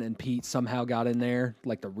Maleficent and Pete somehow got in there,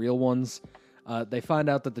 like the real ones. They find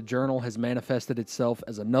out that the journal has manifested itself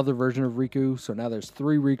as another version of Riku, so now there's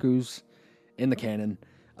 3 Rikus in the canon,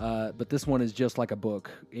 but this one is just like a book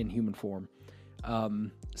in human form.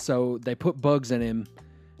 So they put bugs in him,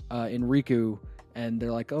 in Riku, and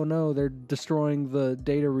they're like, oh no, they're destroying the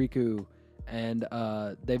data Riku, and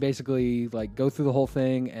they basically like go through the whole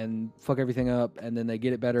thing and fuck everything up, and then they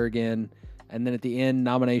get it better again, and then at the end,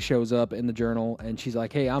 Naminé shows up in the journal, and she's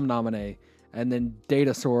like, hey, I'm Naminé. And then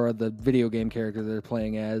Data Sora, the video game character they're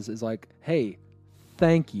playing as, is like, hey,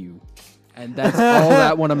 thank you. And that's all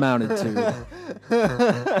that one amounted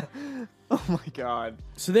to. Oh my god.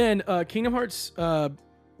 So then, Kingdom Hearts...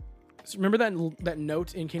 remember that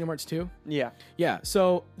note in Kingdom Hearts 2? Yeah. Yeah,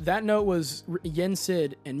 so that note was Yen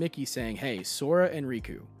Sid and Mickey saying, hey, Sora and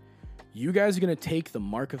Riku, you guys are going to take the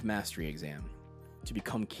Mark of Mastery exam to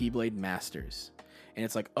become Keyblade Masters. And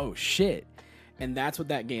it's like, oh shit. And that's what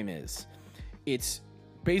that game is. It's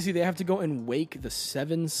basically they have to go and wake the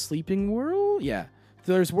 7 sleeping world. Yeah.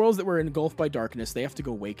 So there's worlds that were engulfed by darkness. They have to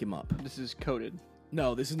go wake him up. This is Coded.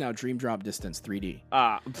 No, this is now Dream Drop Distance 3D.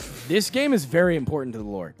 Ah. This game is very important to the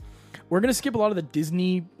lore. We're going to skip a lot of the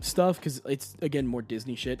Disney stuff because it's, again, more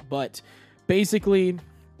Disney shit. But basically,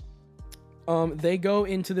 they go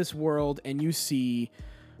into this world and you see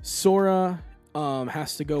Sora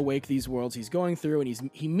has to go wake these worlds he's going through.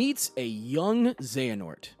 And he meets a young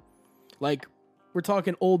Xehanort. Like, we're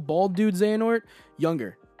talking old bald dude Xehanort,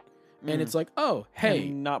 younger. And it's like, oh, hey.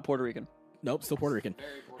 And not Puerto Rican. Nope, still Puerto Rican.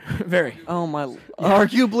 Very. Oh my.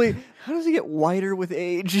 Arguably, how does he get whiter with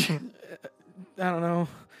age? I don't know.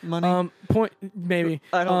 Money? Maybe.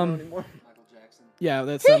 I don't know anymore. Michael Jackson. Yeah,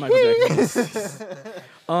 that's not Michael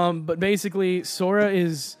Jackson. But basically, Sora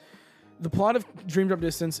is... The plot of Dream Drop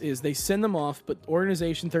Distance is they send them off, but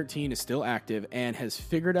Organization 13 is still active and has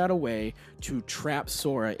figured out a way to trap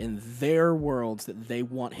Sora in their worlds that they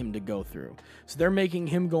want him to go through. So they're making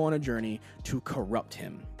him go on a journey to corrupt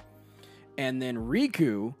him. And then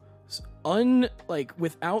Riku,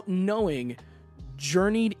 without knowing,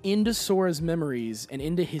 journeyed into Sora's memories and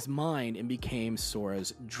into his mind and became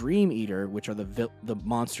Sora's Dream Eater, which are the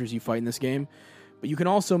monsters you fight in this game. But you can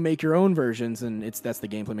also make your own versions, and that's the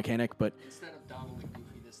gameplay mechanic. But instead of Donald and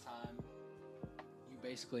Goofy this time, you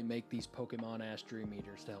basically make these Pokemon-ass Dream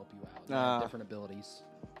Eaters to help you out. They have different abilities.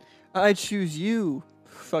 I choose you,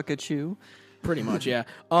 fuck-a-chew. Pretty much, yeah.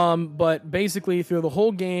 But basically, through the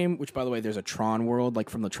whole game, which, by the way, there's a Tron world,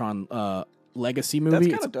 like from the Tron Legacy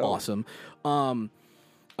movie. It's dope. Awesome.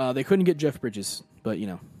 They couldn't get Jeff Bridges, but,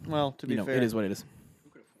 Well, to be fair. it is what it is.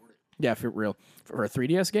 Yeah, for real. For a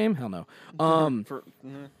 3DS game? Hell no.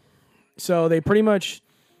 So they pretty much...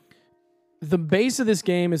 The base of this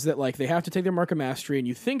game is that like they have to take their Mark of Mastery, and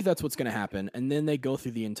you think that's what's going to happen, and then they go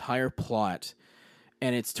through the entire plot,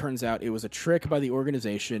 and it turns out it was a trick by the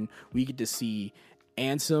organization. We get to see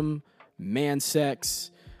Ansem, Mansex,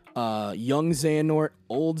 young Xehanort,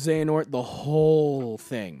 old Xehanort, the whole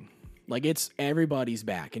thing. Like, it's everybody's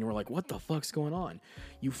back, and we're like, what the fuck's going on?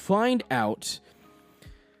 You find out...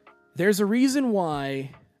 There's a reason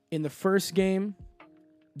why in the first game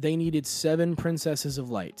they needed 7 Princesses of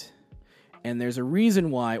Light. And there's a reason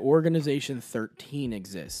why Organization 13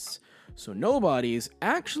 exists. So nobodies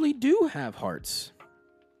actually do have hearts,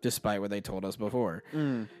 despite what they told us before.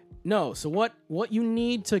 No, so what you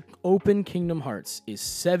need to open Kingdom Hearts is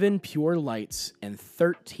 7 pure lights and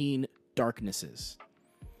 13 darknesses.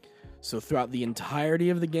 So throughout the entirety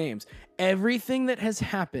of the games, everything that has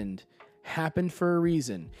happened for a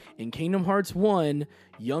reason. In Kingdom Hearts 1,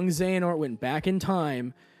 young Xehanort went back in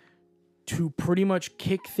time to pretty much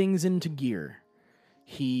kick things into gear.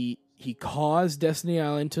 He caused Destiny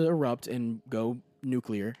Island to erupt and go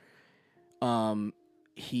nuclear.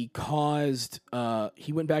 He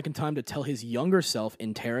went back in time to tell his younger self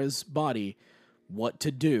in Terra's body what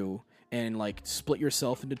to do and like split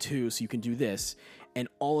yourself into 2 so you can do this. And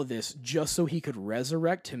all of this just so he could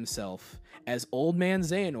resurrect himself as old man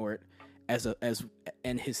Xehanort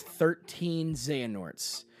and his 13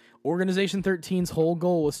 Xehanorts. Organization 13's whole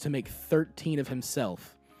goal was to make 13 of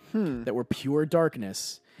himself that were pure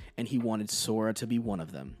darkness, and he wanted Sora to be one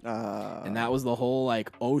of them. And that was the whole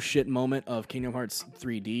like oh shit moment of Kingdom Hearts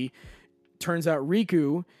 3D. Turns out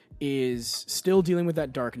Riku is still dealing with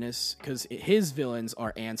that darkness because his villains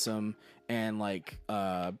are Ansem and like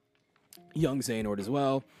young Xehanort as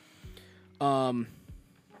well.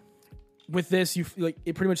 With this,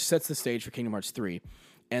 it pretty much sets the stage for Kingdom Hearts 3,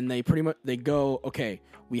 and they go, okay,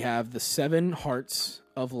 we have the 7 hearts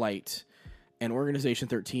of light, and Organization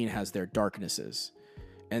 13 has their darknesses,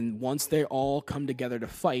 and once they all come together to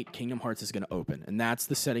fight, Kingdom Hearts is going to open, and that's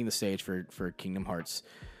setting the stage for Kingdom Hearts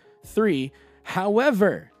 3.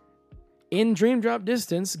 However, in Dream Drop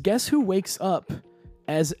Distance, guess who wakes up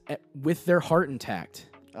with their heart intact?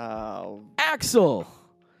 Axel!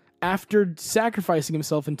 After sacrificing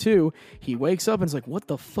himself in 2, he wakes up and is like, what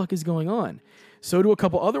the fuck is going on? So do a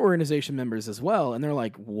couple other organization members as well, and they're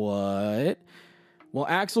like, what? Well,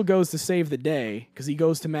 Axel goes to save the day, because he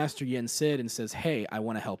goes to Master Yen Sid and says, hey, I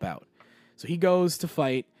want to help out. So he goes to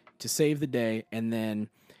fight to save the day, and then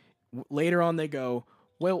later on they go,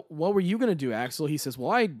 well, what were you going to do, Axel? He says,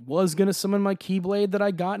 well, I was going to summon my Keyblade that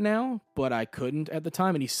I got now, but I couldn't at the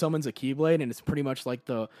time. And he summons a Keyblade, and it's pretty much like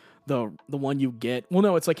the one you get. Well,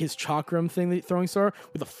 no, it's like his chakram thing, the throwing star,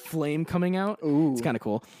 with a flame coming out. Ooh. It's kind of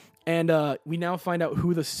cool. And we now find out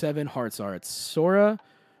who the 7 hearts are. It's Sora,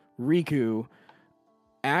 Riku,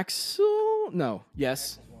 Axel,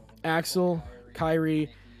 Kairi,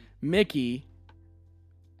 Mickey.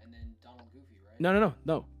 And then Donald Goofy, right?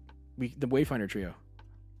 No. The Wayfinder trio.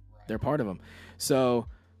 They're part of them. So,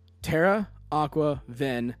 Terra, Aqua,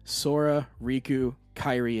 Ven, Sora, Riku,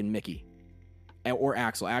 Kairi, and Mickey. Or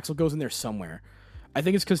Axel. Axel goes in there somewhere. I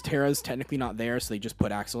think it's because Terra's technically not there, so they just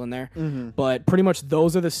put Axel in there. Mm-hmm. But pretty much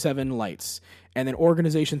those are the 7 lights. And then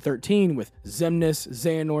Organization 13 with Xemnas,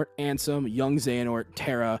 Xehanort, Ansem, Young Xehanort,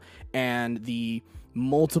 Terra, and the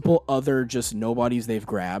multiple other just nobodies they've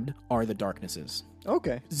grabbed are the darknesses.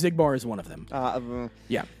 Okay. Zigbar is one of them.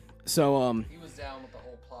 Yeah. So he was down with the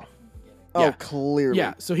whole plot from the beginning. Oh, clearly.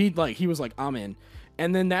 Yeah, so he was like, I'm in.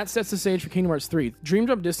 And then that sets the stage for Kingdom Hearts 3. Dream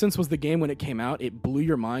Drop Distance was the game when it came out. It blew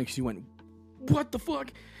your mind because you went, what the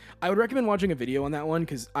fuck? I would recommend watching a video on that one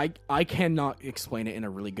because I cannot explain it in a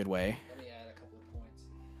really good way. Let me add a couple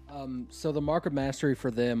of points. So the mark of mastery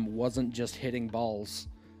for them wasn't just hitting balls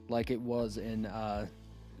like it was in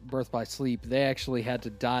Birth by Sleep. They actually had to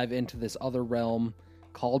dive into this other realm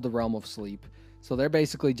called the Realm of Sleep. So they're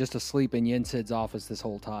basically just asleep in Yen Sid's office this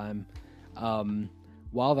whole time.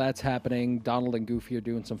 While that's happening, Donald and Goofy are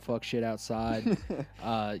doing some fuck shit outside.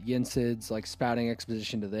 Yen Sid's like spouting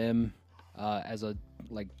exposition to them as a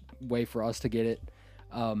like way for us to get it.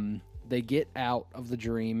 They get out of the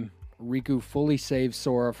dream. Riku fully saves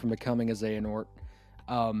Sora from becoming a Xehanort.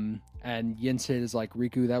 And Yen Sid is like,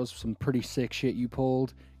 Riku, that was some pretty sick shit you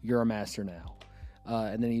pulled. You're a master now.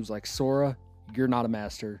 And then he was like, Sora, you're not a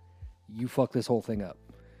master. You fuck this whole thing up.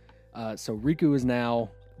 So Riku is now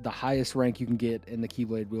the highest rank you can get in the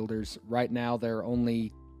Keyblade wielders. Right now, there are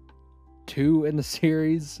only 2 in the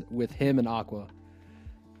series with him and Aqua.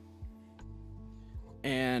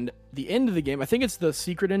 And the end of the game, I think it's the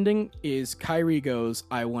secret ending, is Kairi goes,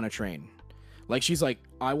 I want to train. Like, she's like,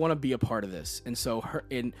 I want to be a part of this. And so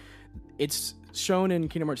it's shown in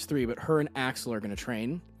Kingdom Hearts 3, but her and Axel are going to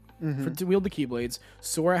train to wield the Keyblades.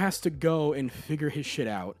 Sora has to go and figure his shit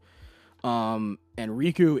out. And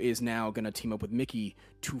Riku is now going to team up with Mickey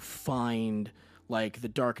to find, like, the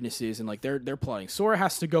darknesses, and, like, they're plotting. Sora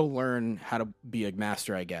has to go learn how to be a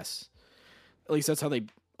master, I guess. At least that's how they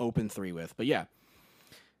open 3 with. But, yeah.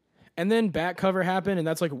 And then back cover happened, and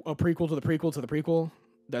that's, like, a prequel to the prequel to the prequel.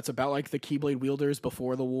 That's about, like, the Keyblade wielders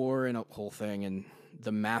before the war and a whole thing, and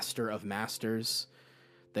the Master of Masters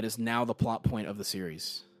that is now the plot point of the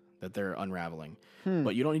series. that they're unraveling.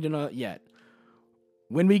 But you don't need to know that yet.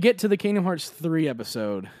 When we get to the Kingdom Hearts 3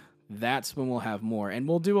 episode, that's when we'll have more. And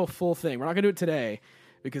we'll do a full thing. We're not going to do it today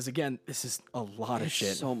because, again, this is a lot of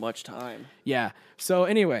shit. So much time. Yeah. So,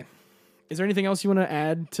 anyway, is there anything else you want to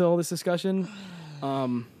add to all this discussion?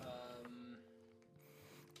 Not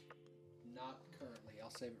currently. I'll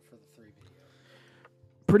save it for the 3 video.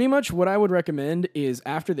 Pretty much what I would recommend is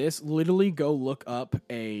after this, literally go look up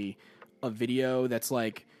a video that's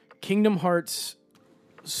like Kingdom Hearts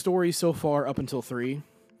story so far up until 3,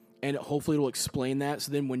 and hopefully it'll explain that.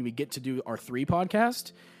 So then when we get to do our 3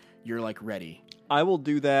 podcast, you're like ready. I will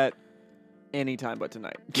do that anytime but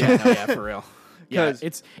tonight. Yeah, no, yeah, for real. Yeah,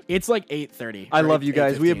 'Cause it's like 8:30. I love you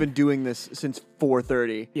guys. We have 8:15. been doing this since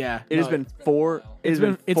 4:30. Yeah, It has no, been four. It's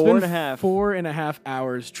been been four and a half. 4.5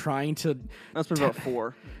 hours trying to. That's been about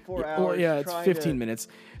 4 Well, hours. yeah, it's trying 15 to- minutes.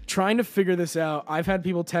 Trying to figure this out. I've had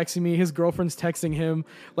people texting me. His girlfriend's texting him.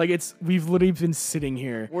 Like we've literally been sitting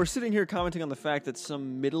here. We're sitting here commenting on the fact that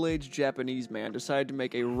some middle-aged Japanese man decided to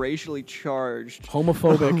make a racially charged,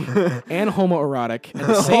 Homophobic and homoerotic at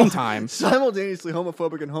the same time. simultaneously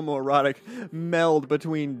homophobic and homoerotic meld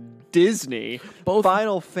between Disney, Both-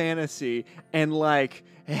 Final Fantasy, and like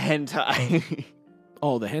hentai.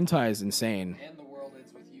 Oh, the hentai is insane. And The World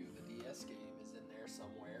Ends With You, the DS game, is in there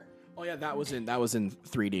somewhere. Oh yeah, that was in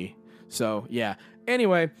 3D. So yeah.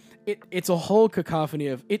 Anyway, it's a whole cacophony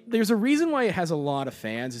of it. There's a reason why it has a lot of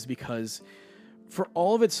fans is because for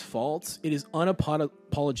all of its faults, it is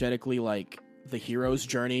unapologetically like the hero's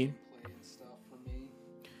journey. Playing stuff for me.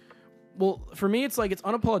 Well, for me, it's like it's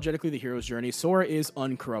unapologetically the hero's journey. Sora is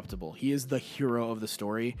uncorruptible. He is the hero of the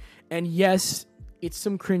story. And yes, it's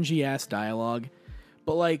some cringy ass dialogue,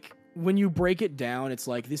 but like when you break it down, it's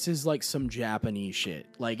like this is like some Japanese shit.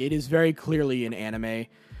 Like it is very clearly an anime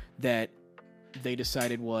that they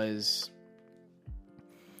decided was,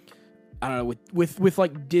 I don't know, with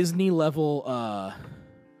like Disney level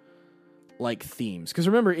like themes. Because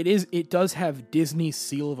remember, it does have Disney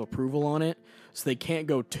seal of approval on it, so they can't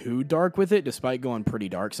go too dark with it, despite going pretty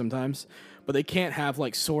dark sometimes. But they can't have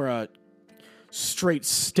like Sora straight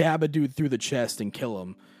stab a dude through the chest and kill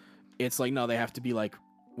him. It's like, no, they have to be like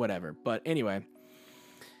whatever. But anyway,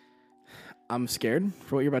 I'm scared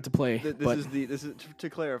for what you're about to play. This is to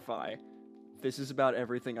clarify. This is about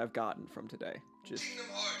everything I've gotten from today. Just Kingdom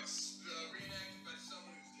Hearts, reenacted by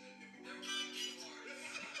someone who's dead. If you never played Kingdom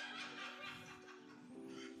Hearts.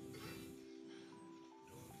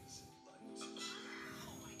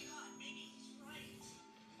 Oh my god, maybe he's right.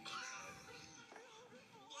 What?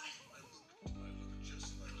 I look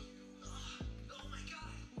just like you. Oh my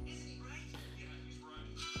god, isn't he right? Yeah, he's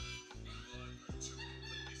right. I'm too,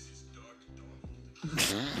 but this is dark.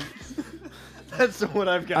 that's what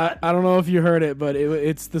I've got. I don't know if you heard it, but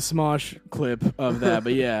it's the Smosh clip of that.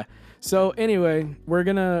 But yeah. So anyway, we're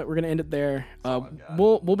gonna end it there.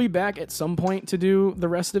 We'll be back at some point to do the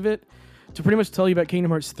rest of it, to pretty much tell you about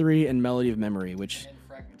Kingdom Hearts 3 and Melody of Memory, which And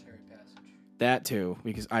Fragmentary Passage. that too,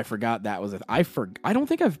 because I forgot that was I don't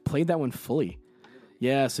think I've played that one fully.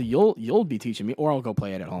 Yeah, so you'll be teaching me, or I'll go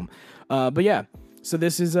play it at home. But yeah. So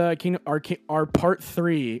this is our part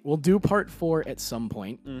 3. We'll do part 4 at some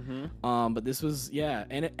point. Mm-hmm. But this was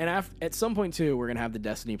and at some point too, we're gonna have the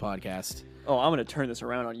Destiny podcast. Oh, I'm gonna turn this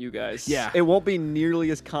around on you guys. Yeah. It won't be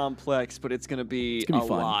nearly as complex, but it's gonna be gonna a be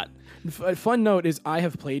fun. lot. A fun note is I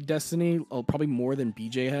have played Destiny probably more than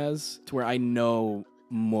BJ has, to where I know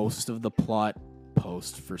most of the plot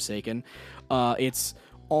post Forsaken. It's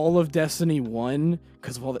all of Destiny 1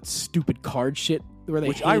 because of all that stupid card shit where they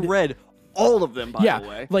Which I read all of them, by the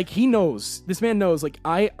way. Like he knows. This man knows. Like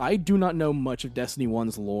I do not know much of Destiny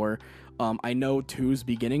 1's lore. I know 2's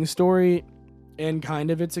beginning story and kind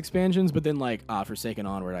of its expansions, but then like Forsaken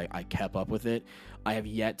onward, I kept up with it. I have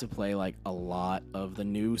yet to play like a lot of the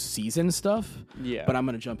new season stuff. Yeah. But I'm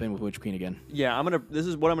gonna jump in with Witch Queen again. Yeah, this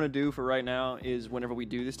is what I'm gonna do for right now. Is whenever we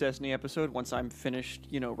do this Destiny episode, once I'm finished,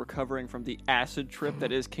 recovering from the acid trip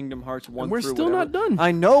that is Kingdom Hearts 1 we're through still whatever. not done.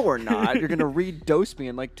 I know we're not. You're gonna redose me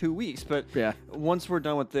in like 2 weeks, but Yeah. once we're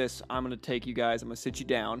done with this, I'm gonna take you guys. I'm gonna sit you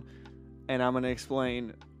down, and I'm gonna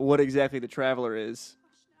explain what exactly the Traveler is,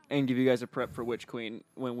 and give you guys a prep for Witch Queen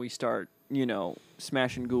when we start,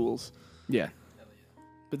 smashing ghouls. Yeah.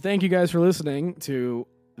 But thank you guys for listening to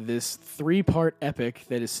this 3-part epic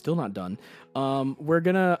that is still not done. I'm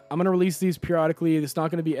gonna release these periodically. It's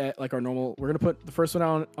not gonna be at like our normal. We're gonna put the first one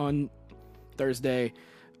out on Thursday,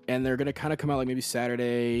 and they're gonna kind of come out like maybe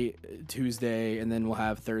Saturday, Tuesday, and then we'll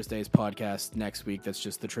have Thursday's podcast next week. That's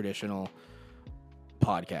just the traditional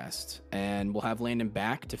podcast, and we'll have Landon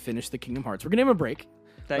back to finish the Kingdom Hearts. We're gonna give him a break.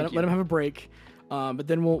 Thank you. Let him have a break. But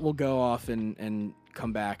then we'll go off and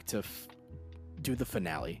come back to do the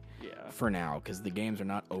finale. Yeah. For now, because the games are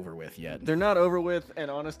not over with yet. They're not over with,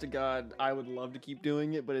 and honest to God, I would love to keep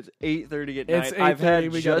doing it, but it's 8:30 at It's night. I've 8:30,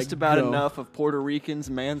 had we just gotta about go. enough of Puerto Ricans,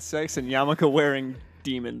 man sex, and yarmulke wearing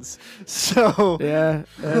demons. So Yeah,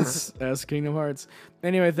 that's Kingdom Hearts.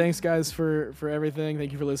 Anyway, thanks guys for everything.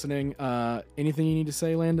 Thank you for listening. Anything you need to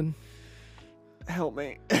say, Landon? help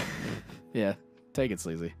me. Yeah, take it,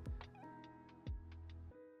 Sleazy.